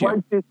around you.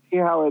 Once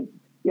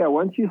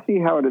you see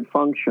how it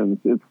functions,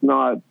 it's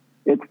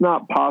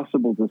not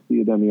possible to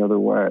see it any other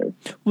way.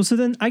 Well, so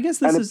then I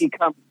guess it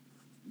becomes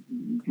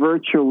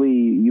virtually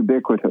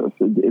ubiquitous.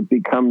 It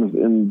becomes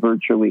in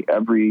virtually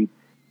every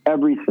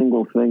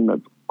single thing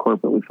that's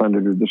corporately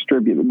funded or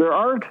distributed. There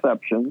are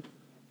exceptions,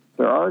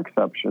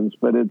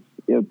 but it's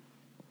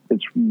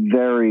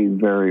very,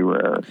 very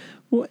rare.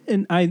 Well,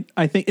 and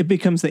I think it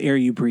becomes the air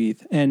you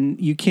breathe, and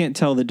you can't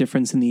tell the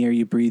difference in the air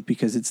you breathe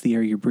because it's the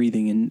air you're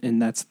breathing, and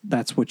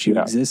that's what you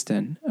exist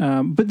in.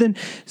 But then,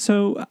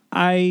 so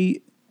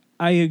I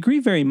agree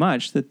very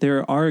much that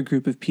there are a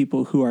group of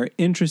people who are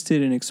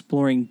interested in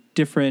exploring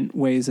different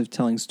ways of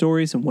telling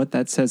stories and what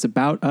that says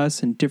about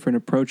us and different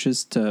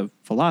approaches to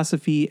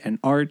philosophy and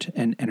art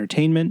and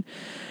entertainment.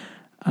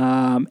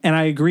 And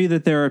I agree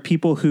that there are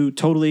people who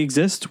totally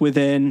exist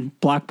within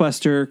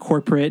blockbuster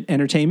corporate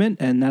entertainment,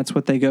 and that's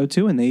what they go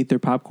to, and they eat their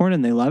popcorn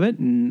and they love it.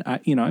 And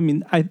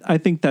I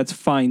think that's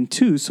fine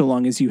too, so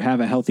long as you have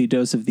a healthy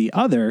dose of the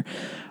other.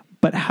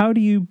 But how do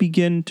you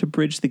begin to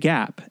bridge the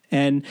gap?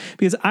 And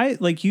because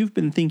you've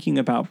been thinking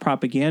about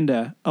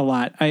propaganda a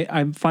lot,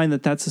 I find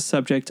that that's a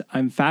subject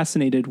I'm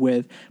fascinated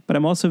with, but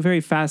I'm also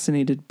very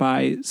fascinated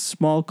by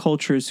small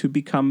cultures who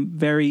become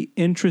very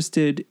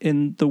interested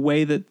in the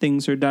way that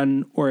things are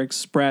done or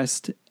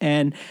expressed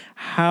and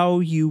how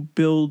you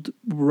build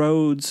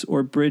roads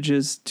or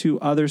bridges to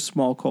other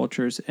small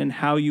cultures and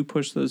how you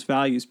push those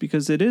values,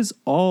 because it is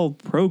all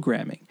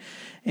programming.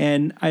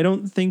 And I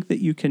don't think that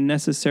you can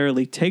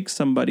necessarily take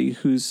somebody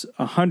who's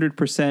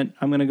 100%,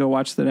 I'm going to go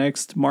watch the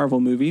next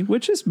Marvel movie,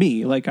 which is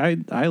me. Like, I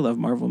love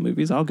Marvel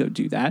movies. I'll go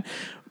do that.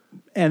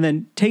 And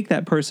then take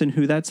that person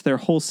who that's their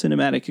whole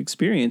cinematic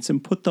experience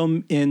and put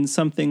them in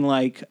something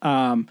like,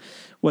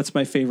 what's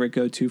my favorite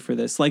go-to for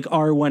this? Like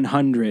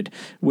R100,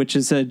 which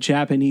is a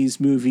Japanese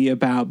movie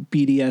about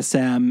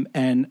BDSM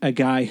and a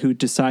guy who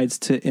decides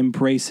to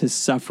embrace his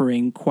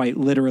suffering quite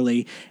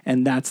literally,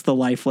 and that's the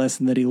life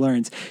lesson that he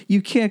learns.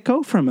 You can't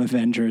go from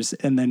Avengers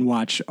and then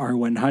watch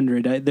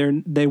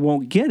R100. They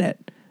won't get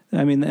it.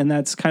 I mean, and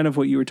that's kind of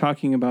what you were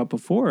talking about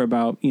before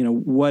about,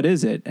 what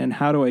is it and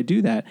how do I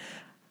do that?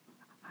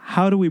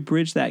 How do we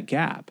bridge that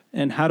gap,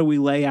 and how do we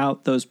lay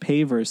out those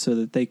pavers so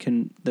that they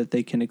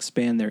can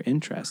expand their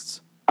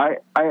interests? I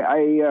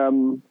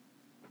don't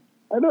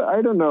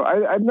know.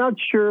 I'm not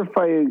sure if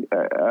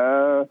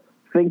I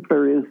think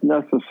there is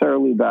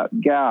necessarily that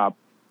gap.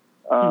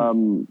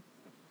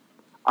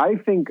 I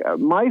think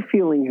my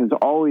feeling has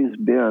always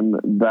been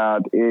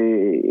that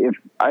if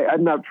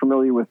I'm not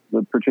familiar with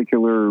the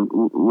particular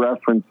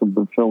reference of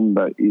the film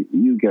that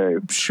you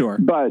gave, Sure,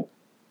 but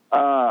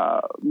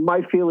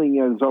my feeling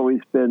has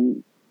always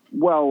been,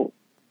 well,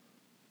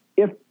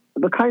 if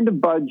the kind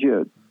of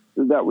budget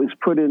that was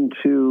put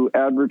into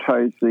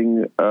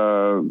advertising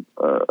a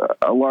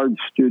large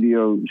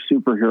studio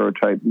superhero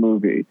type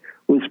movie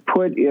was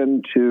put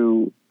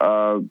into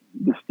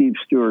the Steve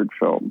Stewart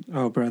film.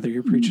 Oh, brother,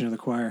 you're preaching to the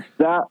choir.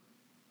 That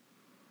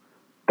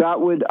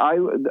would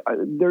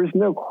there's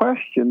no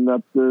question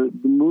that the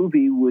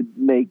movie would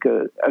make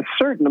a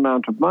certain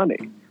amount of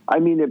money. I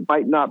mean, it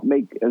might not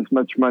make as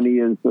much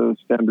money as a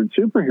standard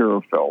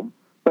superhero film,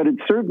 but it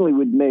certainly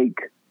would make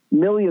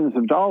millions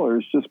of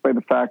dollars just by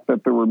the fact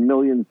that there were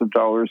millions of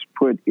dollars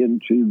put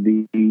into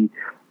the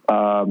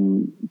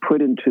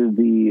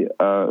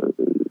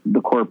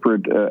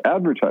corporate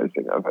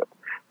advertising of it.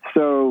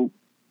 So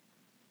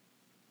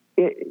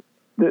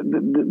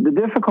the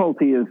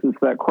difficulty is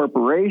that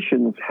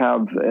corporations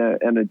have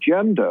an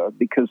agenda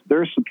because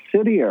they're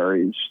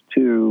subsidiaries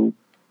to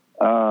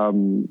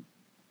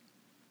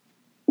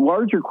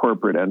larger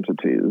corporate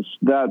entities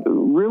that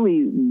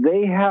really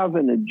they have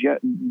an agenda.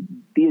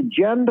 The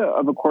agenda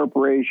of a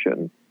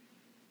corporation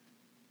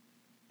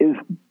is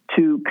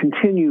to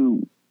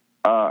continue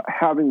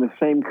having the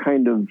same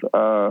kind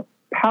of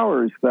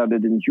powers that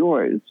it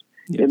enjoys.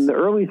 Yes. In the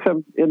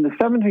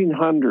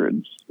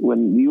 1700s,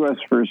 when the U.S.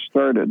 first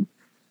started,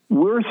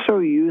 we're so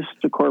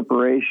used to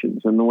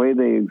corporations and the way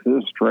they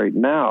exist right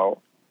now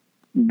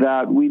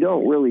that we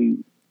don't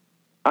really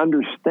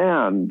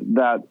understand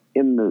that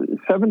in the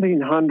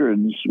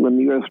 1700s, when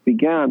the U.S.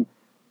 began,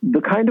 the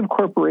kind of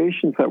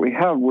corporations that we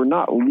have were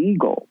not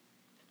legal.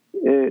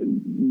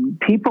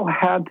 People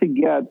had to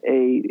get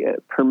a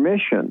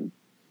permission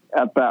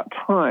at that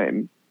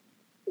time.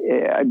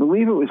 I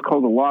believe it was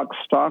called a lock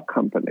stock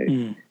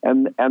company,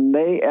 and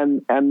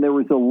there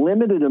was a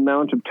limited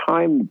amount of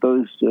time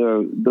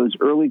that those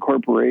early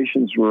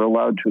corporations were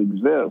allowed to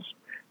exist.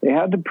 They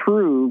had to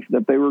prove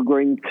that they were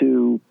going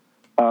to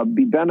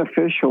be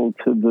beneficial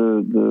to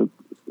the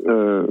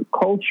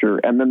culture,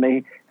 and then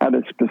they had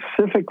a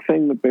specific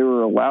thing that they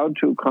were allowed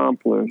to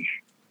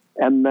accomplish,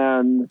 and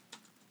then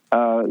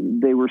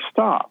they were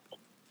stopped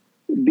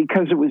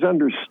because it was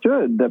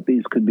understood that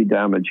these could be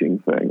damaging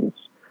things.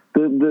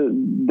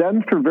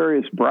 Then through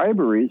various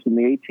briberies in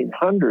the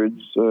 1800s,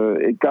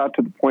 it got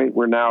to the point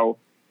where now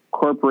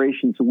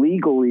corporations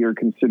legally are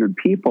considered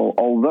people,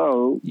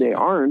 although they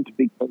aren't,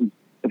 because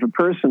if a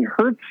person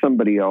hurts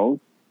somebody else,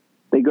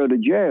 they go to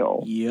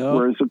jail. Yep.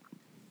 Whereas a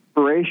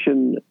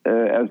corporation,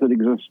 as it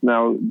exists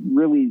now,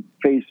 really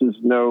faces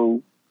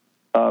no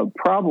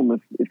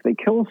problem if they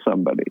kill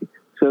somebody.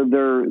 So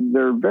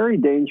they're very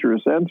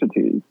dangerous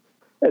entities.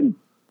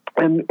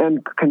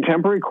 And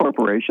contemporary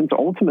corporations,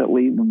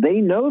 ultimately,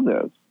 they know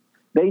this.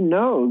 They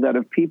know that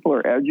if people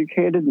are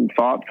educated and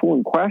thoughtful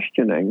and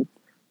questioning,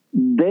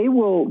 they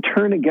will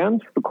turn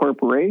against the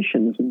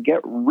corporations and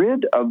get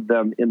rid of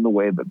them in the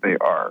way that they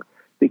are.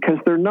 Because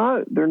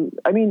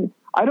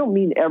I don't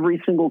mean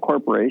every single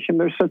corporation.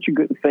 There's such a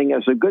good thing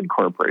as a good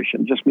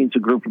corporation. It just means a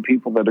group of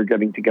people that are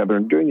getting together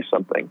and doing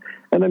something.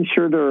 And I'm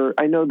sure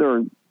I know there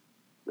are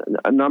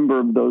a number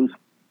of those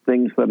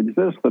things that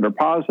exist that are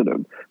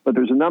positive, but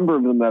there's a number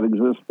of them that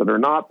exist that are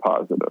not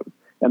positive,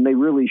 and they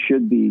really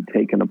should be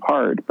taken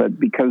apart. But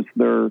because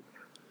they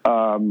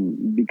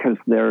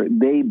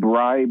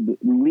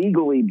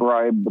legally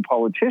bribe the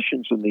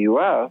politicians in the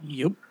U.S.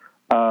 Yep.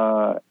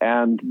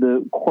 And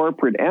the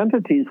corporate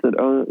entities that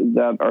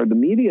are the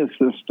media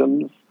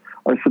systems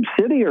are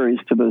subsidiaries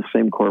to those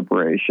same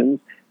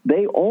corporations.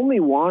 They only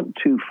want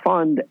to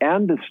fund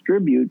and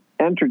distribute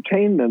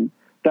entertainment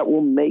that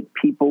will make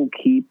people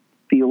keep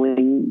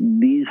feeling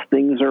these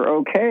things are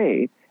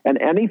okay. And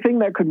anything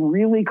that could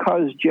really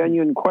cause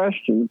genuine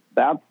questions,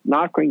 that's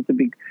not going to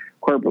be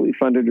corporately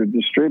funded or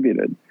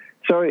distributed.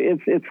 So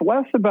it's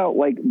less about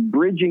like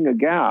bridging a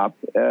gap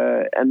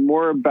and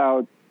more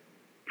about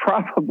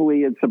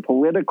probably it's a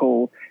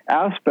political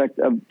aspect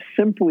of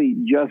simply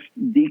just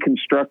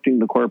deconstructing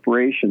the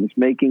corporations,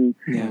 getting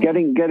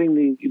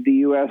the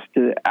U.S.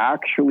 to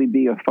actually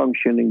be a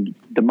functioning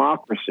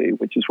democracy,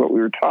 which is what we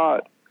were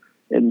taught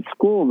in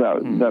school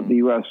that the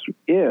U.S.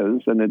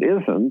 is, and it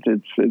isn't.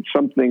 It's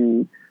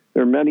something.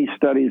 There are many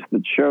studies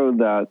that show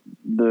that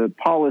the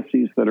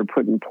policies that are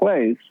put in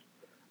place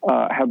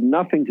have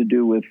nothing to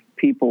do with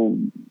people's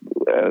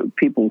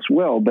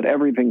will, but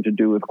everything to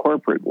do with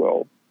corporate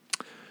will.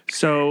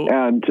 So,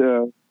 and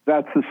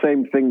that's the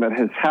same thing that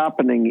is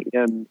happening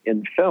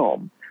in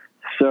film.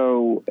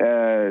 So,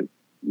 I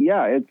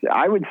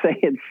would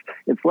say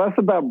it's less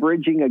about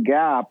bridging a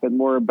gap and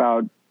more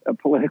about a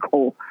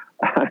political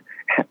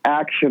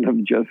action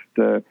of just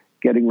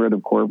getting rid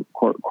of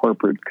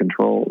corporate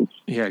controls.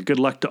 Yeah, good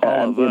luck to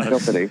all of us.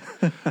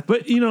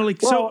 But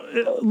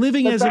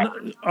living as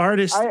an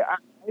artist,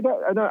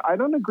 I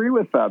don't agree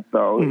with that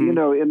though. Mm-hmm.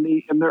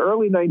 In the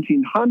early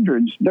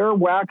 1900s, there are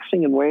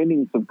waxing and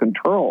wanings of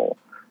control.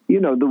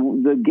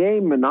 the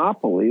game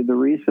Monopoly, the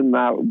reason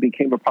that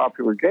became a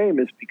popular game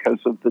is because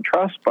of the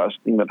trust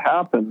busting that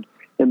happened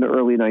in the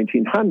early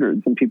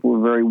 1900s, and people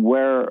were very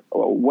well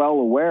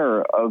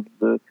aware of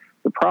the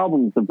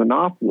problems of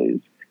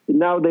monopolies.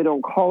 Now they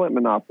don't call it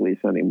monopolies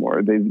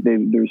anymore.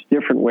 There's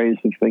different ways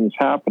of things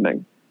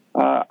happening.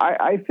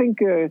 I think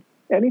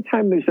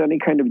anytime there's any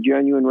kind of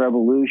genuine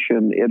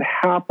revolution, it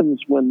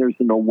happens when there's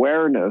an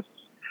awareness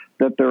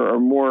that there are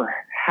more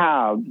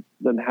haves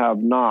than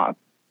have-nots,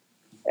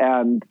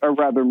 or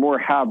rather more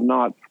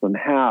have-nots than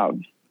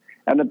haves.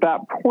 And at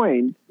that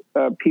point,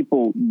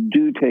 people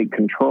do take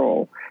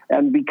control.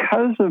 And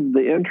because of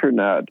the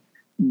internet,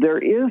 there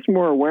is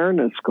more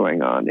awareness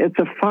going on. It's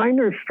a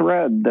finer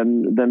thread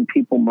than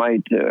people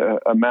might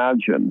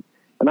imagine.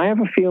 And I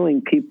have a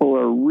feeling people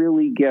are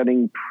really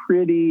getting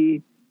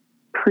pretty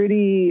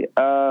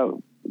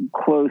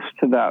close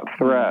to that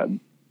thread.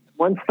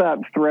 Once that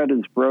thread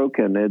is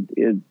broken,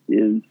 it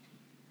is.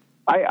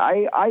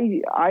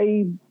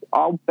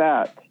 I'll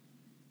bet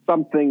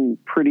something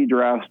pretty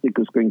drastic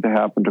is going to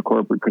happen to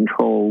corporate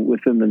control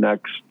within the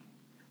next,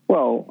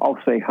 well, I'll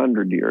say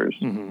 100 years.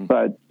 Mm-hmm.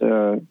 But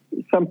there's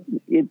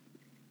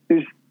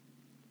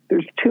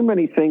too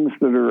many things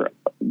that are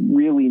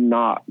really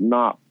not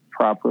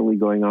properly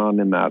going on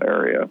in that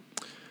area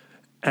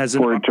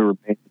for it to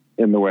remain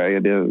in the way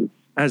it is.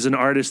 As an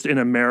artist in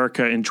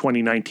America in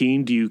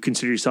 2019, do you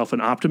consider yourself an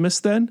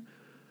optimist then?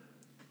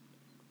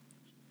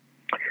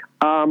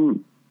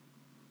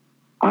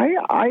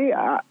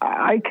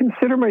 I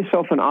consider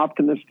myself an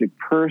optimistic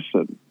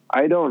person.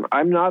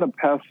 I'm not a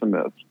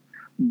pessimist,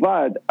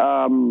 but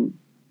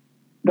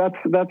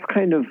that's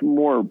kind of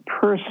more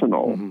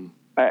personal. Mm-hmm.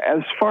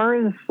 As far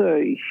as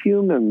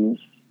humans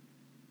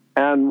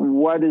and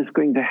what is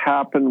going to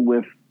happen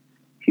with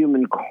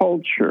human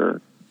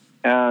culture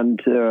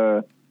and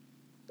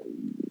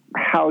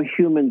how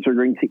humans are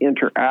going to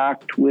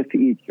interact with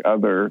each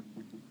other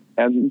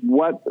and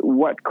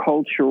what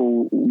culture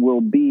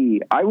will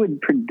be, I would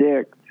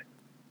predict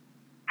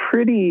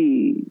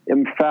pretty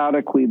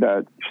emphatically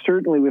that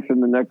certainly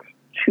within the next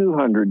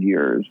 200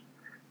 years,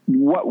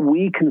 what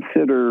we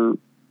consider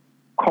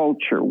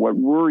culture, what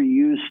we're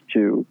used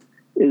to,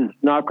 is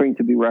not going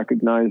to be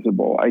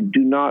recognizable. I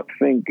do not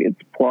think it's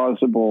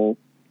plausible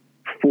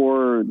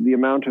for the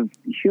amount of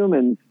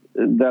humans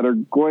that are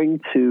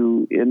going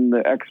to, in the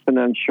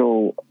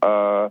exponential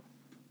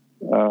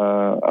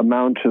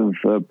amount of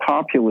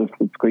populace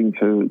that's going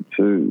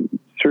to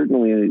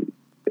certainly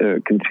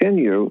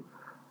continue.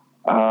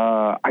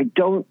 I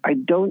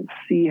don't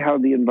see how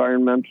the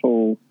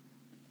environmental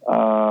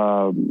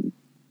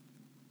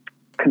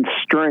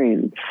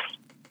constraints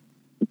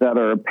that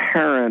are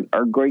apparent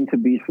are going to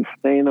be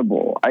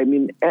sustainable. I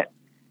mean,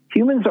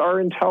 humans are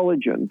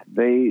intelligent.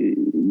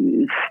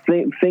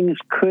 Things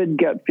could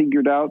get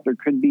figured out. There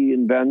could be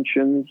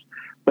inventions,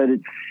 but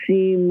it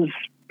seems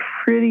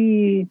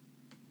pretty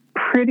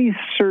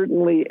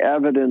certainly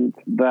evident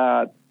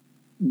that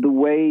the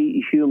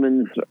way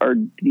humans are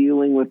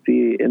dealing with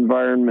the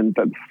environment,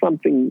 that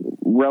something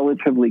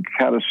relatively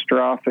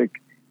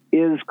catastrophic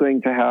is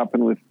going to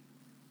happen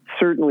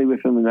certainly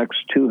within the next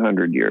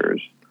 200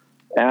 years.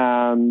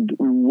 And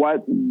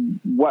what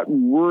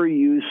we're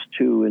used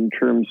to in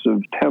terms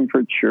of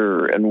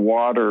temperature and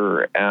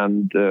water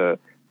and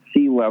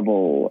sea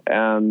level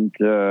and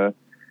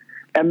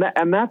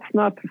that's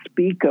not to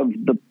speak of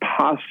the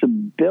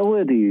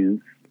possibilities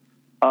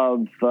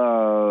of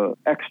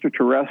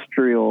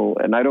extraterrestrial,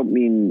 and I don't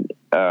mean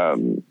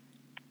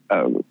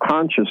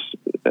conscious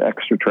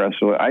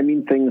extraterrestrial. I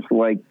mean things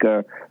like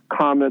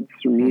comets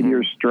or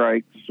meteor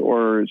strikes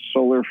or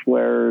solar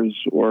flares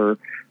or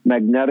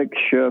magnetic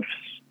shifts.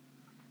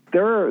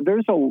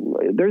 There's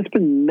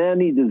been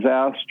many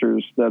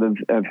disasters that have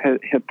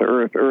hit the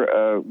Earth,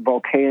 or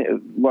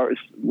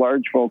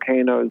large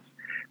volcanoes.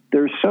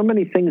 There's so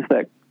many things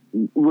that,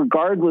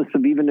 regardless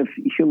of even if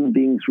human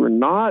beings were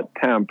not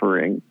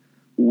tampering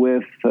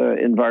with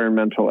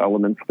environmental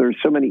elements, there's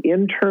so many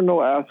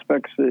internal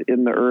aspects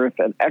in the Earth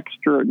and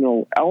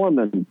external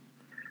elements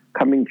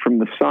coming from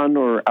the sun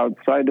or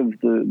outside of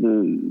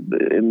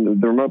in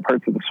the remote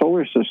parts of the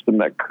solar system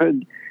that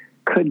could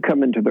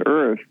come into the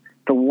Earth.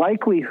 The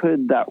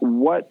likelihood that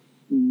what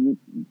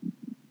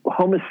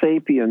Homo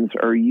sapiens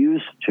are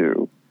used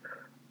to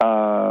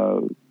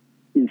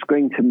is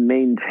going to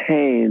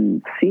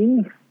maintain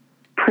seems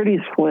pretty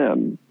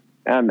slim,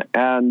 and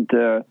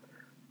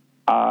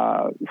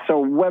so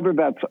whether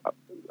that's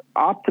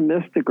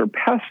optimistic or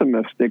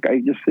pessimistic, I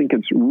just think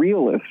it's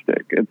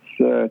realistic.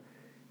 It's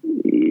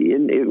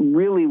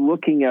really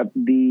looking at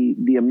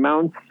the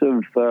amounts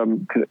of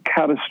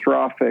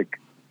catastrophic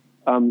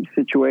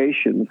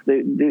situations.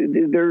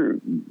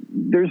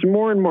 There's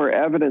more and more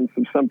evidence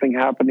of something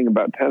happening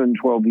about 10 and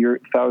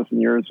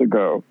 12,000 years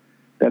ago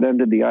that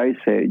ended the Ice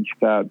Age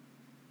that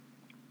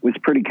was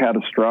pretty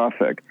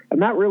catastrophic.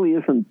 And that really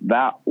isn't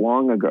that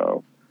long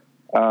ago.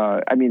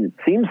 I mean, it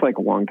seems like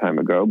a long time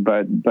ago,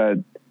 but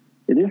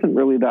it isn't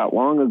really that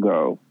long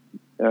ago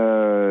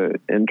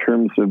in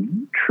terms of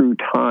true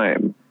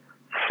time.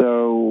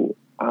 So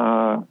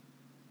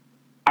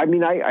I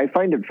mean, I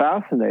find it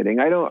fascinating.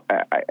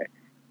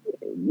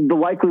 The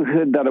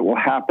likelihood that it will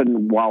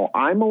happen while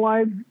I'm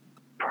alive,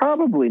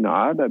 probably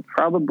not.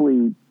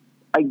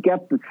 I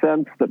get the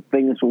sense that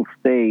things will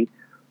stay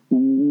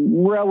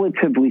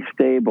relatively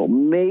stable.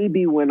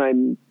 Maybe when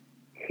I'm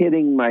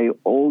hitting my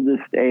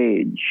oldest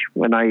age,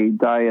 when I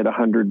die at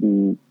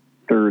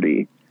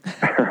 130,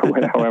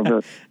 or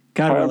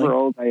however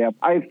old I am.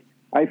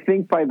 I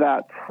think by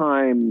that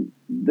time,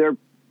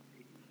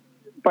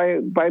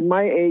 by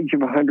my age of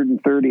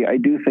 130, I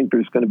do think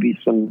there's going to be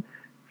some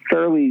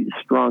fairly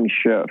strong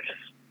shifts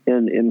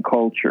in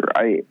culture.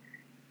 I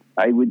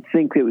would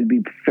think it would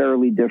be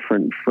fairly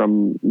different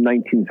from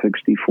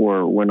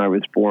 1964 when I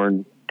was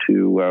born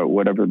to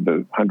whatever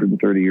the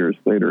 130 years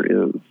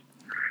later is.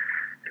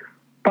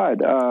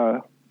 But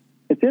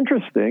it's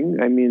interesting.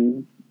 I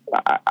mean,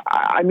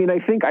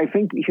 I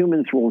think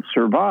humans will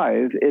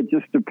survive. It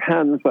just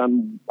depends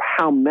on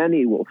how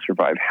many will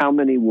survive, how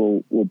many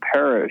will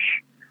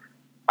perish.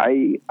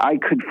 I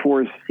could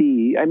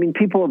foresee. I mean,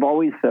 people have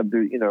always said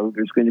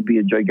there's going to be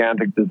a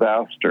gigantic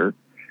disaster,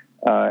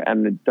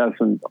 and it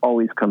doesn't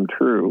always come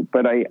true.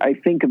 But I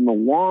think in the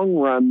long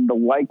run, the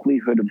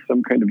likelihood of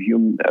some kind of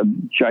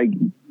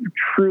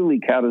truly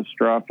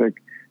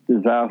catastrophic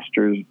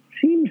disasters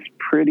seems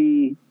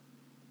pretty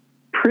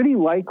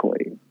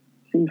likely.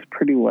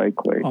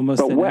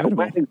 Almost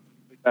inevitable.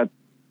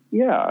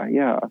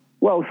 Yeah.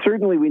 Well,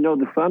 certainly we know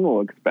the sun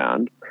will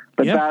expand,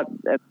 but that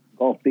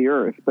engulf the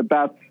Earth. But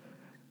that's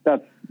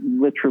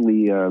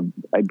literally,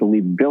 I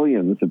believe,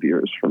 billions of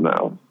years from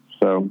now.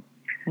 So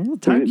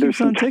time keeps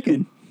on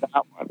ticking.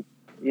 That one.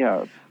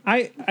 Yeah.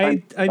 I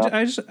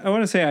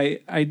want to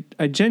say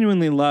I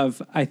genuinely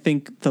love, I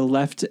think, the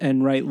left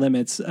and right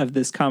limits of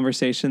this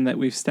conversation that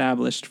we've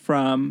established,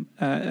 from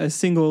a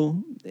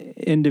single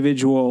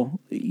individual,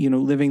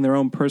 living their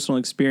own personal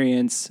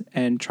experience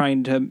and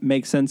trying to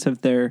make sense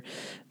of their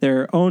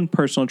own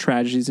personal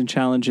tragedies and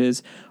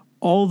challenges,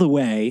 all the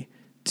way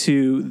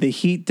to the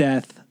heat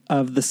death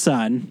of the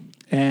sun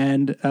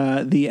and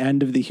the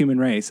end of the human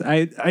race.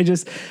 I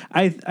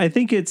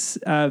think it's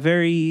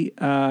very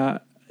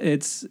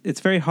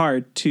it's very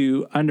hard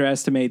to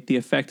underestimate the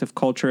effect of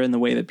culture and the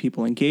way that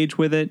people engage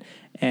with it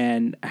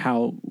and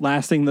how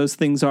lasting those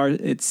things are.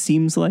 It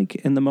seems like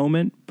in the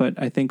moment, but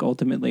I think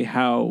ultimately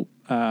how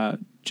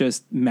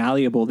just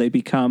malleable they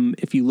become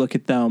if you look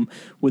at them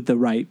with the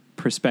right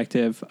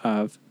perspective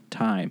of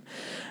time.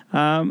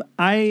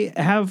 I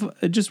have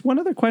just one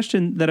other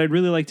question that I'd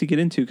really like to get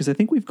into, because I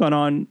think we've gone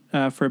on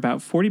for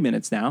about 40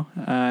 minutes now,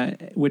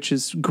 which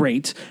is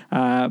great,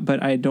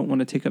 but I don't want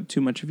to take up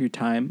too much of your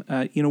time.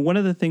 One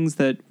of the things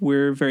that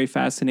we're very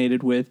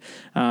fascinated with,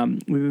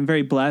 we've been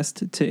very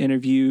blessed to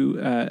interview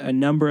a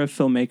number of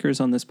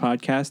filmmakers on this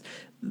podcast,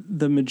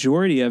 the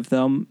majority of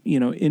them,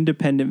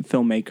 independent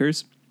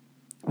filmmakers.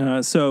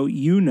 So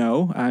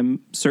I'm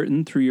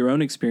certain through your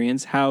own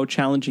experience how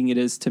challenging it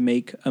is to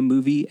make a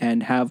movie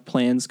and have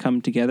plans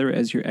come together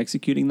as you're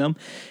executing them.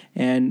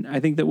 And I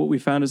think that what we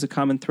found as a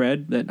common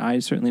thread that I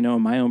certainly know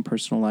in my own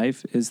personal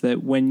life is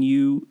that when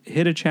you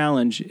hit a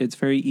challenge, it's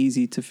very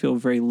easy to feel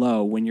very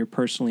low when you're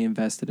personally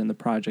invested in the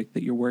project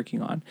that you're working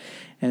on.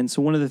 And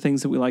so one of the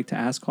things that we like to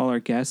ask all our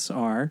guests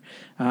are,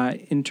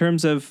 in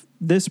terms of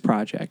this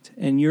project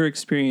and your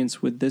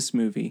experience with this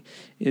movie,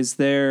 is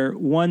there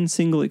one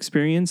single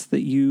experience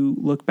that you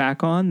look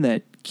back on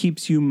that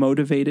keeps you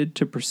motivated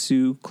to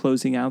pursue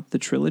closing out the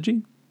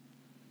trilogy?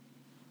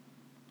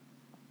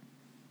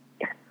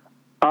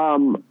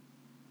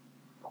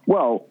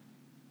 Well,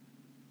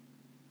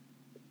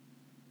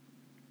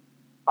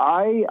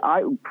 I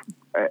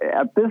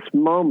at this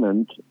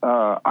moment,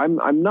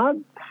 I'm not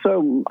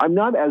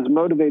as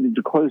motivated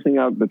to closing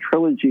out the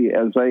trilogy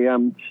as I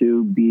am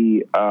to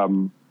be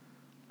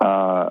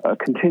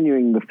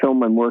continuing the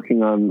film I'm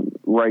working on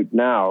right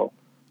now,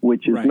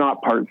 which is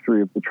not part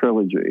 3 of the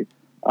trilogy.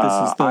 This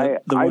is the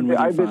one with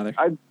your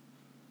father.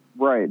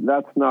 Right,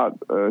 that's not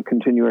a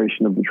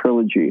continuation of the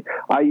trilogy.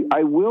 I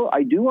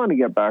do want to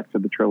get back to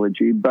the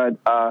trilogy, but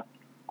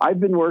I've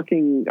been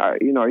working, I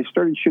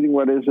started shooting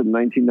What Is It in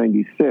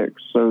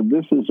 1996, so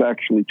this is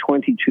actually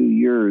 22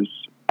 years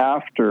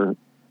after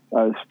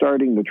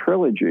starting the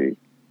trilogy,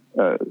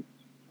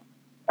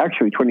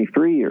 actually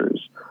 23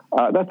 years.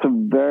 That's a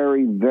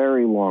very,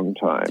 very long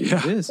time. Yeah,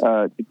 it is.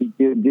 To be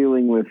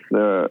dealing with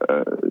a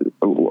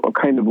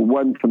kind of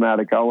one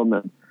thematic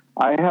element.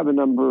 I have a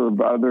number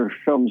of other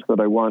films that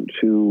I want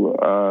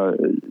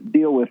to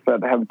deal with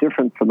that have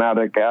different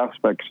thematic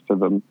aspects to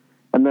them,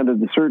 and then at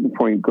a certain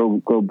point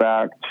go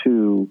back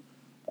to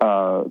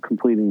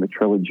completing the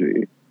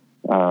trilogy.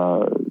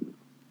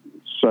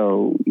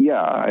 So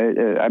yeah,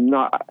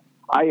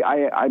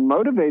 I'm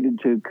motivated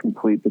to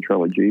complete the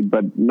trilogy,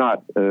 but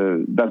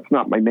that's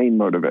not my main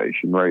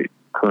motivation right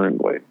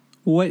currently.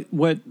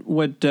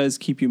 What does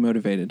keep you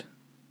motivated?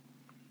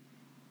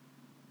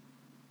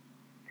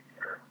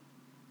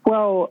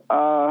 Well,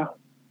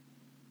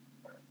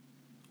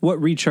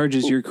 what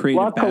recharges your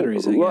creative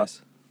batteries, I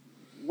guess?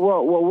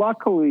 Well,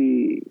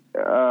 luckily,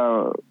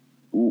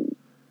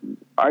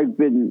 I've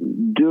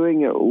been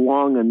doing it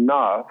long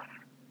enough,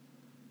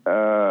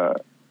 and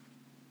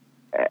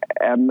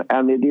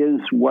it is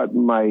what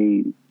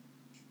my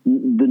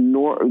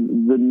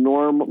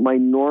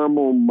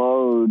normal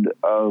mode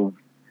of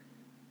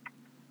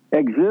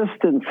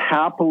existence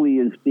happily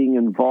is being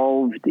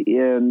involved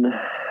in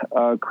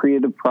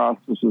creative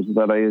processes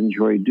that I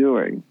enjoy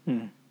doing.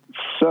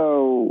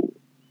 So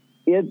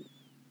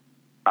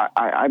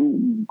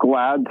I'm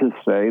glad to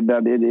say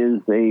that it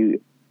is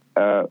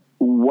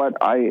what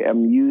I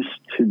am used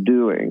to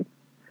doing,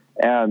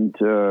 and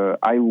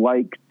I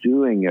like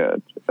doing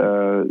it.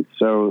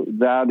 So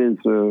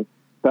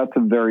that's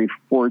a very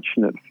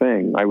fortunate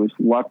thing. I was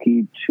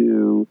lucky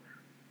to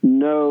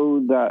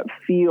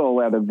feel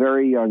at a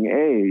very young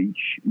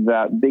age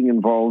that being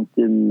involved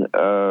in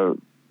the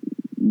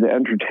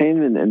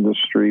entertainment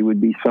industry would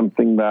be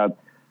something that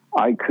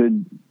I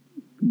could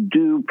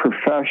do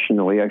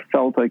professionally. I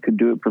felt I could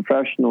do it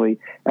professionally.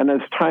 And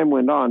as time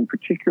went on,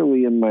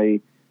 particularly in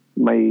my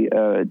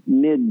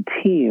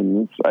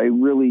mid-teens, I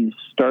really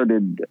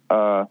started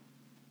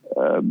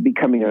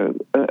becoming a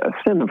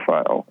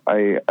cinephile.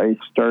 I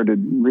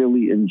started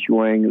really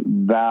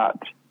enjoying that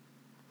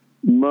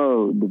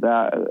mode,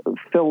 that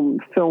film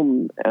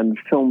and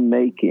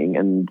filmmaking,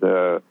 and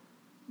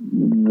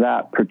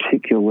that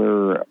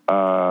particular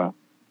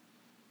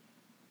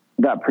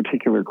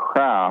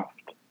craft.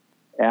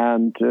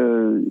 And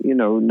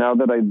now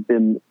that I've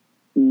been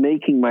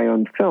making my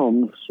own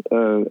films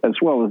as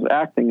well as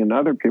acting in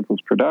other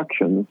people's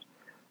productions,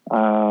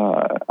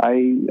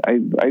 I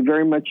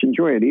very much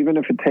enjoy it, even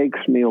if it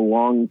takes me a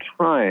long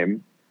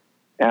time.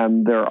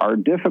 And there are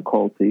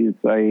difficulties,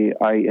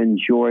 I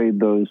enjoy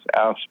those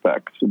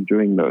aspects of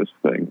doing those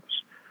things.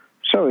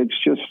 So it's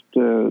just,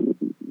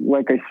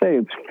 like I say,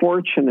 it's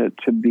fortunate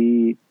to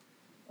be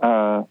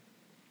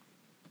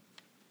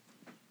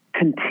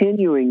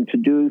continuing to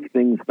do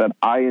things that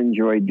I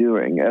enjoy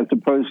doing, as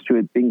opposed to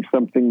it being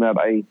something that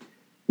I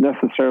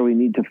necessarily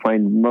need to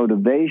find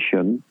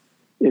motivation.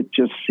 It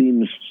just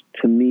seems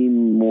to me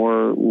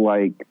more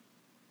like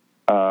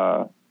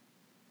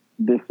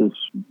this is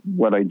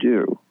what I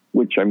do,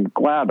 which I'm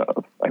glad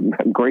of. I'm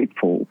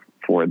grateful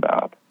for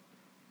that.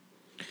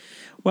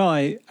 Well,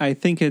 I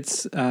think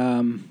it's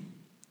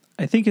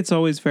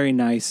always very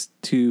nice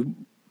to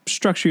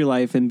structure your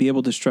life and be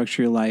able to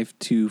structure your life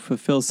to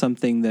fulfill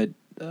something that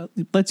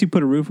lets you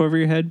put a roof over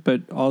your head,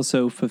 but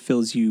also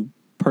fulfills you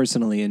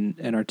personally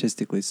and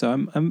artistically.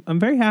 So I'm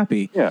very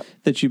happy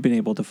that you've been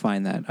able to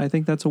find that. I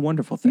think that's a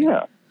wonderful thing.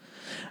 Yeah.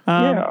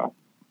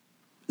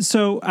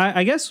 So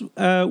I guess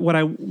what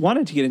I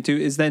wanted to get into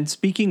is then,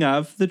 speaking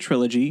of the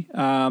trilogy,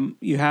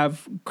 you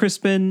have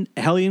Crispin,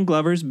 Hellion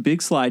Glover's big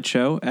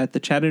slideshow at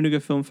the Chattanooga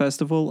Film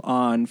Festival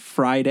on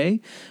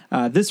Friday,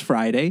 this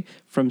Friday,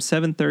 from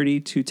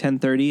 7:30 to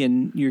 10:30,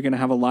 and you're going to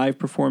have a live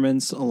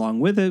performance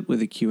along with it,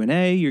 with a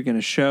Q&A. You're going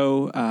to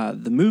show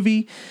the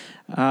movie.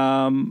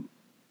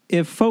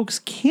 If folks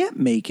can't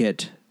make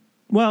it,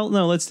 well,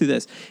 no, let's do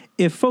this.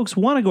 If folks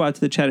want to go out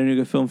to the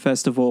Chattanooga Film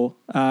Festival,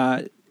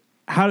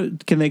 how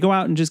can they go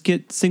out and just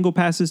get single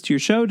passes to your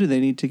show? Do they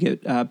need to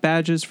get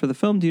badges for the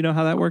film? Do you know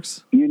how that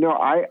works?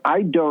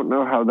 I don't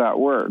know how that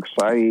works.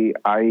 I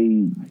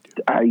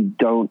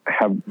don't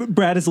have.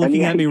 Brad is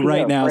looking at me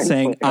right now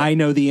saying, I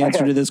know the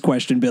answer to this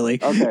question, Billy.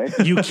 Okay.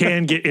 You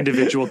can get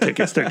individual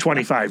tickets. They're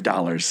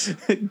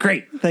 $25.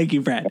 Great. Thank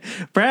you, Brad.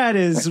 Brad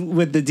is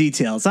with the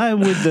details. I'm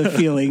with the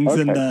feelings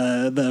and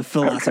the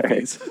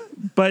philosophies. Okay.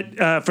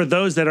 But for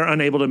those that are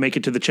unable to make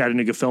it to the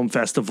Chattanooga Film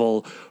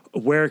Festival,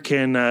 where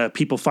can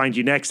people find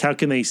you next? How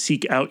can they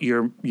seek out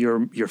your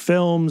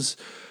films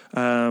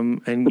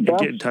and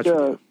get in touch with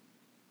you?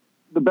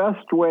 The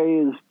best way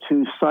is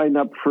to sign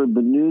up for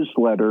the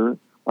newsletter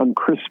on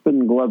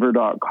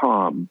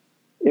crispinglover.com.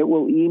 It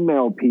will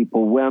email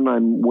people when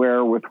I'm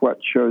where with what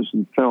shows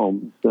and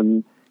films.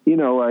 And,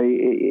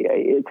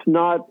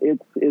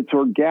 it's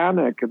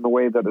organic in the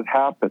way that it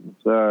happens.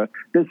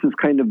 This is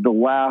kind of the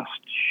last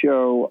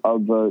show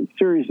of a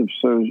series of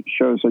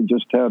shows I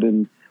just had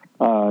in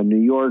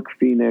New York,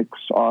 Phoenix,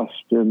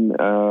 Austin,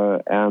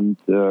 and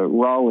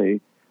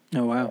Raleigh.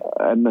 Oh, wow.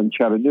 And then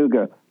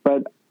Chattanooga.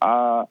 But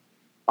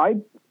I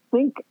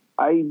think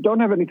I don't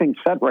have anything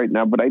set right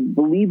now, but I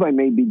believe I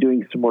may be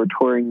doing some more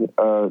touring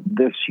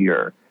this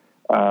year.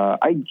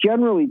 I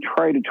generally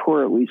try to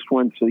tour at least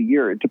once a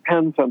year. It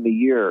depends on the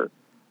year.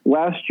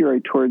 Last year I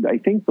toured, I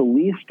think the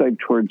least I've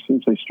toured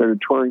since I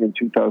started touring in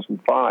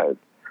 2005.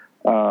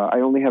 I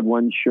only had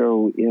one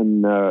show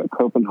in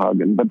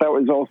Copenhagen, but that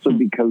was also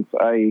because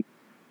I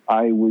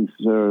was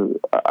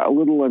a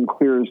little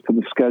unclear as to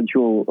the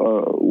schedule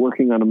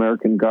working on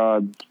American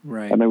Gods,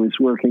 right. And I was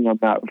working on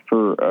that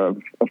for a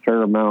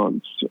fair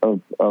amount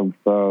of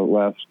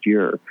last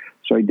year.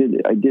 So I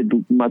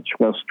did much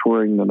less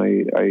touring than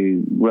I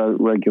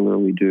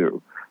regularly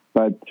do,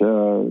 but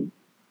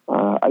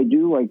I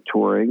do like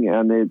touring,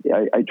 and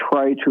I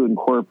try to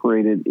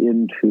incorporate it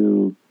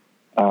into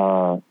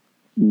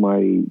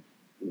my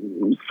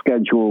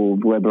schedule,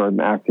 whether I'm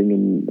acting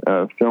in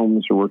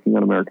films or working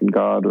on American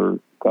Gods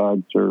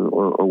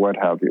or what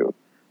have you.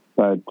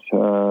 But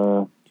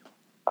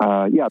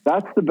yeah,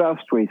 that's the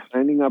best way.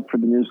 Signing up for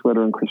the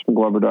newsletter on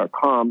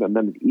CrispinGlover.com, and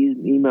then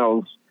it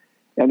emails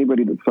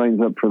anybody that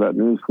signs up for that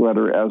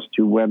newsletter as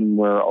to when and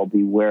where I'll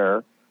be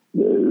where.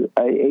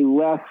 A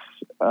less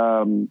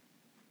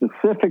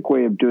specific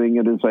way of doing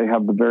it is I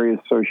have the various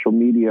social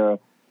media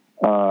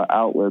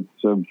outlets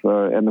of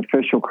an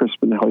official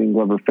Crispin Hellion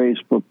Glover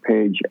Facebook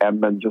page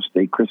and then just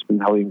a Crispin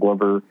Hellion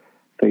Glover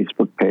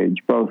Facebook page,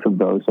 both of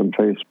those on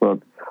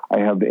Facebook. I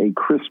have a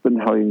Crispin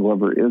Hellion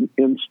Glover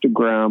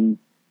Instagram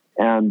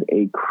and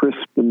a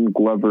Crispin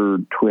Glover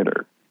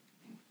Twitter.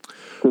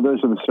 So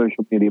those are the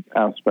social media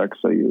aspects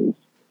I use.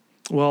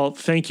 Well,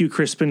 thank you,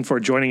 Crispin, for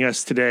joining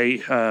us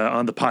today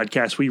on the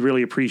podcast. We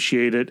really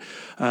appreciate it.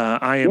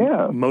 I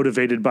am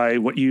motivated by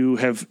what you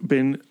have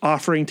been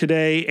offering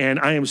today, and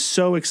I am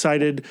so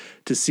excited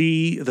to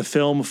see the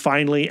film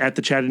finally at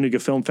the Chattanooga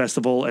Film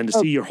Festival and to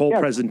see your whole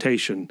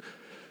presentation.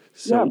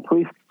 So,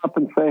 please come up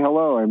and say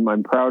hello.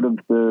 I'm proud of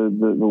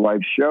the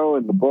live show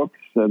and the books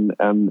and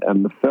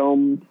the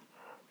film.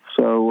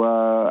 So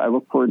I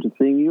look forward to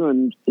seeing you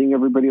and seeing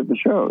everybody at the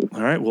shows.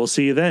 All right. We'll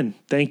see you then.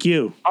 Thank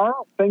you. All right.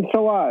 Thanks a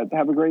lot.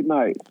 Have a great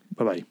night.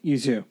 Bye-bye. You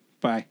too.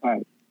 Bye.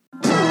 Bye.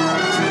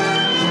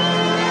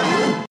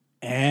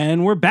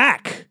 And we're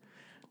back.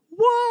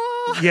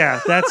 What?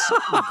 Yeah, that's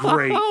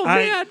great. Oh,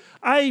 man.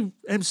 I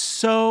am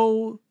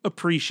so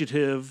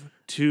appreciative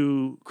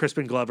to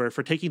Crispin Glover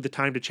for taking the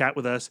time to chat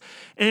with us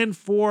and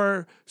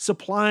for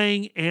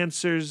supplying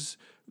answers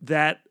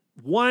that,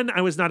 one,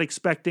 I was not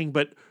expecting,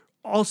 but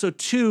also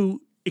two,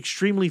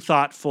 extremely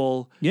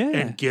thoughtful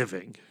and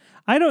giving.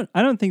 I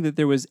don't think that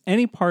there was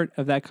any part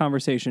of that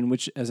conversation,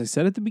 which, as I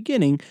said at the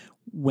beginning,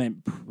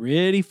 went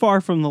pretty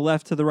far from the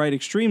left to the right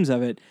extremes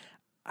of it.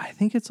 I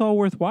think it's all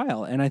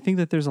worthwhile. And I think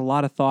that there's a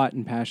lot of thought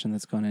and passion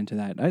that's gone into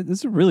that. This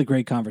is a really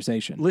great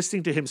conversation.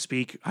 Listening to him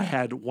speak, I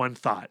had one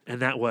thought,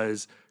 and that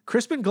was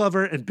Crispin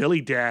Glover and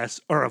Billy Dass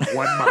are of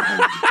one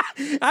mind.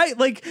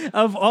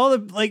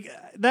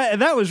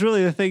 That was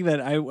really the thing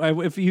that I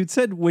if you'd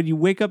said when you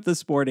wake up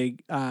this morning,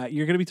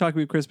 you're going to be talking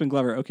with Crispin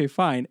Glover. Okay,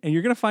 fine. And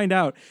you're going to find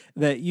out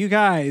that you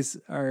guys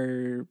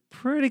are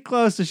pretty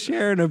close to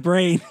sharing a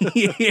brain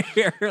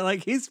here.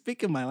 Like, he's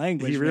speaking my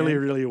language. He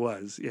really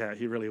was. Yeah,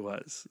 he really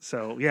was.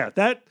 So yeah,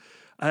 that,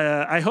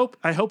 I hope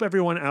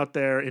everyone out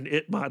there in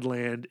ItMod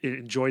land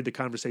enjoyed the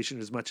conversation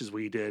as much as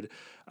we did.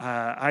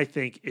 I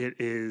think it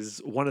is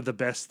one of the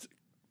best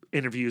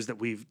interviews that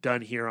we've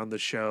done here on the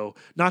show.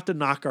 Not to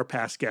knock our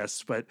past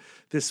guests, but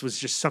this was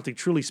just something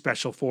truly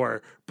special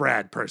for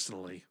Brad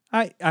personally.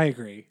 I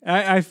agree.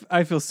 I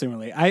feel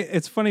similarly.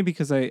 It's funny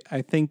because I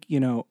think,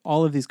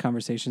 all of these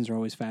conversations are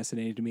always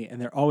fascinating to me,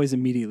 and they're always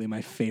immediately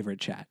my favorite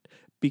chat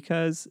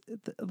because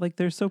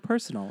they're so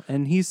personal,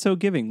 and he's so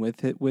giving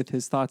with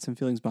his thoughts and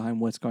feelings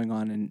behind what's going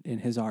on in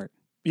his art.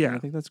 Yeah. And I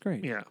think that's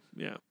great. Yeah.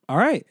 All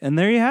right. And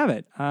there you have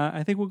it.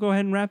 I think we'll go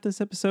ahead and wrap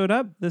this episode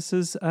up. This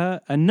is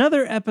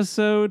another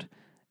episode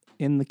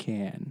in the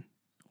can,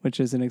 which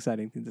is an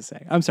exciting thing to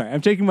say. I'm sorry.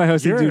 I'm taking my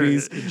hosting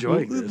duties.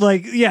 Enjoying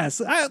this.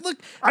 Yes. I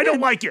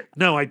don't like it.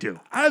 No, I do.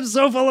 I'm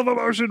so full of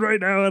emotion right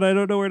now, and I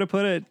don't know where to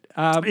put it.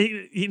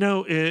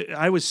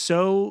 I was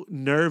so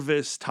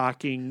nervous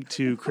talking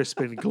to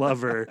Crispin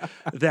Glover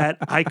that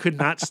I could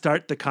not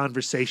start the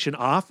conversation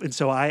off. And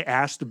so I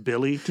asked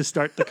Billy to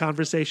start the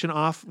conversation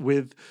off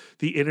with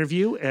the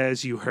interview,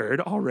 as you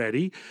heard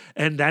already.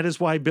 And that is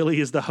why Billy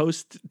is the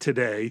host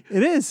today.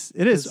 It is.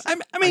 I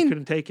mean, I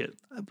couldn't take it.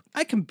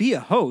 I can be a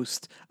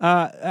host.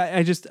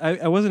 I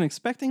wasn't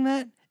expecting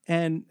that.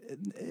 And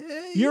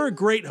you're a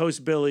great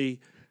host, Billy.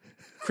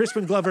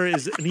 Crispin Glover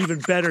is an even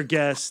better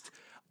guest.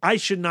 I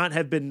should not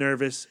have been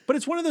nervous, but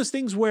it's one of those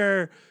things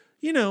where,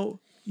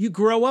 you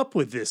grow up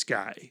with this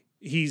guy.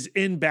 He's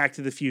in Back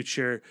to the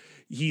Future.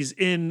 He's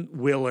in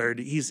Willard.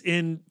 He's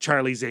in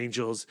Charlie's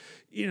Angels.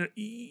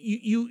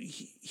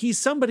 He's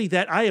somebody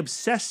that I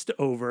obsessed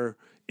over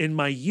in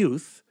my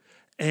youth,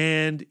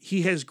 and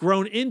he has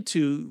grown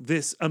into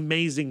this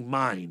amazing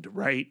mind,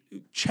 right?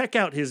 Check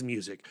out his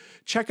music.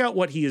 Check out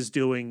what he is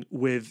doing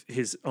with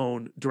his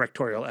own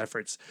directorial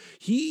efforts.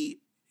 He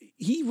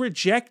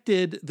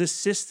rejected the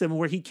system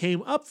where he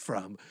came up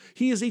from.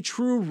 He is a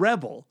true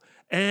rebel.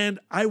 And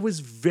I was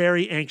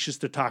very anxious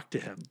to talk to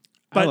him.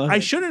 But I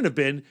shouldn't have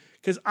been,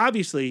 because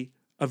obviously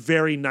a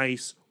very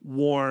nice,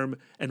 warm,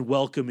 and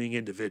welcoming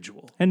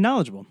individual. And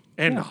knowledgeable.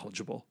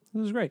 Knowledgeable.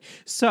 This is great.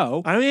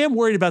 So I am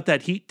worried about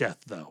that heat death,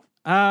 though.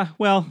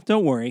 Well,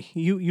 don't worry.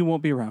 You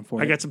won't be around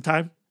for it. I got some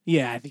time?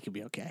 Yeah, I think you'll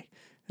be okay.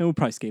 And we'll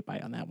probably skate by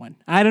on that one.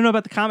 I don't know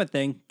about the comet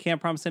thing. Can't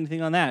promise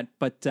anything on that.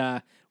 But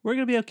we're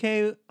going to be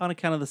okay on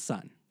account of the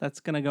sun. That's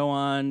going to go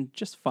on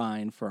just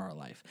fine for our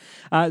life.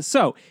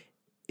 So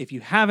if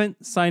you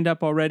haven't signed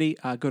up already,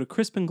 go to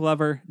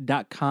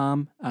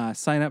crispinglover.com.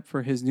 Sign up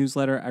for his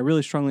newsletter. I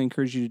really strongly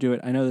encourage you to do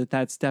it. I know that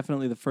that's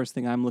definitely the first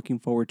thing I'm looking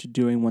forward to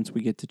doing once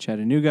we get to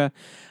Chattanooga.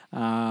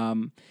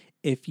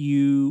 If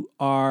you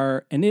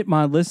are an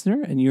ItMod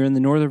listener and you're in the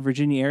Northern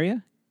Virginia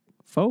area,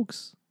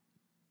 folks,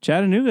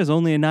 Chattanooga is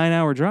only a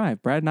 9-hour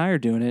drive. Brad and I are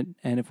doing it,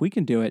 and if we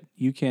can do it,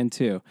 you can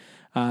too.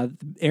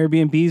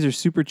 Airbnbs are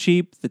super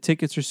cheap. The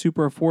tickets are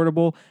super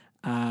affordable.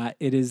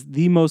 It is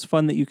the most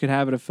fun that you could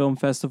have at a film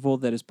festival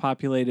that is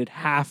populated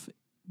half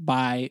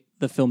by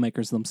the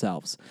filmmakers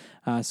themselves.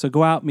 So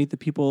go out, meet the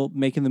people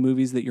making the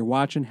movies that you're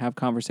watching, have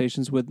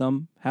conversations with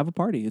them, have a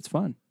party. It's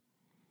fun.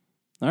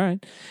 All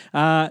right.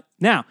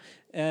 Now,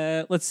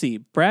 let's see.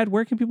 Brad,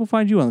 where can people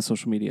find you on the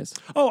social medias?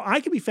 Oh, I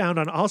can be found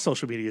on all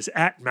social medias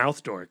at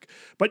MouthDork.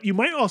 But you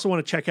might also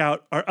want to check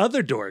out our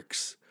other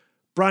dorks.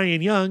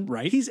 Brian Young,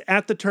 Right. He's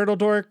at the Turtle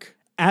Dork.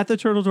 At the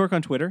Turtle Dork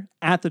on Twitter,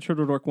 at the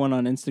Turtle Dork 1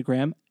 on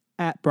Instagram,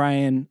 at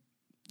Brian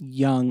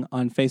Young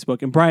on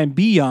Facebook, and Brian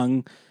B.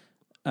 Young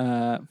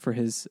for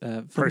his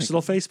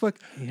Personal Facebook.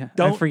 Yeah,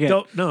 Don't I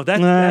forget. No,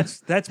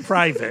 that's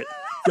private.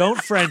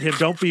 Don't friend him.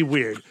 Don't be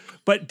weird.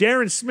 But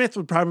Darren Smith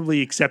would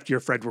probably accept your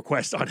friend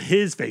request on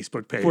his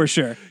Facebook page. For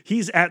sure.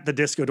 He's at the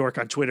Disco Dork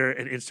on Twitter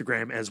and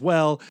Instagram as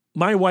well.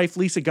 My wife,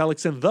 Lisa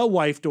Gullickson, the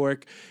Wife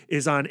Dork,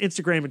 is on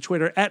Instagram and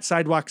Twitter at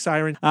Sidewalk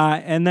Siren.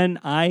 And then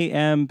I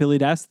am Billy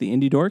Das, the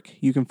Indie Dork.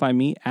 You can find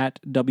me at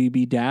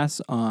WB Das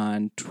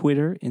on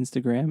Twitter,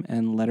 Instagram,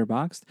 and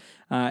Letterboxd.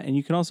 And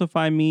you can also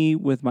find me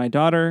with my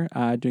daughter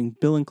doing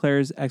Bill and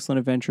Claire's Excellent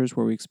Adventures,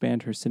 where we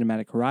expand her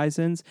cinematic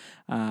horizons.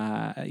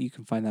 You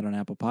can find that on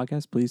Apple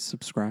Podcasts. Please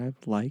subscribe,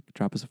 like,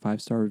 drop us a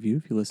 5-star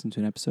review if you listen to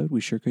an episode. We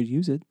sure could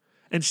use it.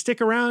 And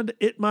stick around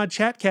ItMod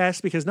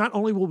ChatCast, because not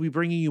only will we be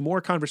bringing you more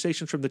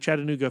conversations from the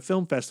Chattanooga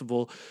Film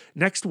Festival,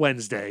 next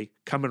Wednesday,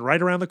 coming right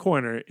around the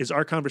corner, is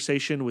our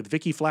conversation with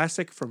Vicky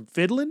Flassick from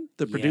Fiddlin',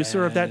 the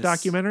producer of that Yes.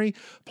 documentary,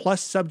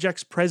 plus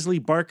subjects Presley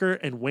Barker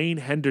and Wayne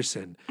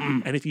Henderson.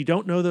 And if you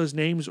don't know those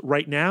names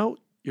right now,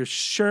 you're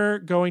sure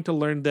going to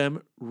learn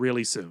them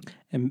really soon.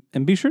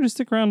 And be sure to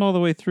stick around all the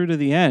way through to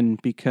the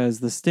end,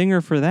 because the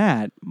stinger for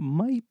that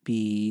might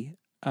be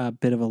a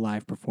bit of a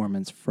live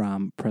performance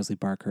from Presley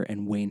Barker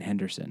and Wayne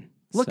Henderson.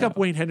 Look So, up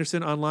Wayne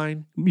Henderson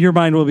online. Your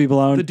mind will be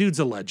blown. The dude's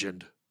a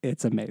legend.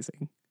 It's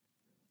amazing.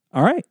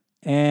 All right.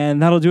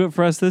 And that'll do it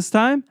for us this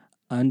time.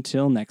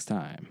 Until next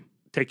time.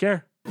 Take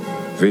care.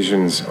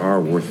 Visions are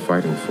worth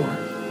fighting for.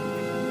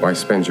 Why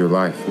spend your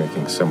life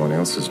making someone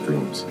else's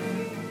dreams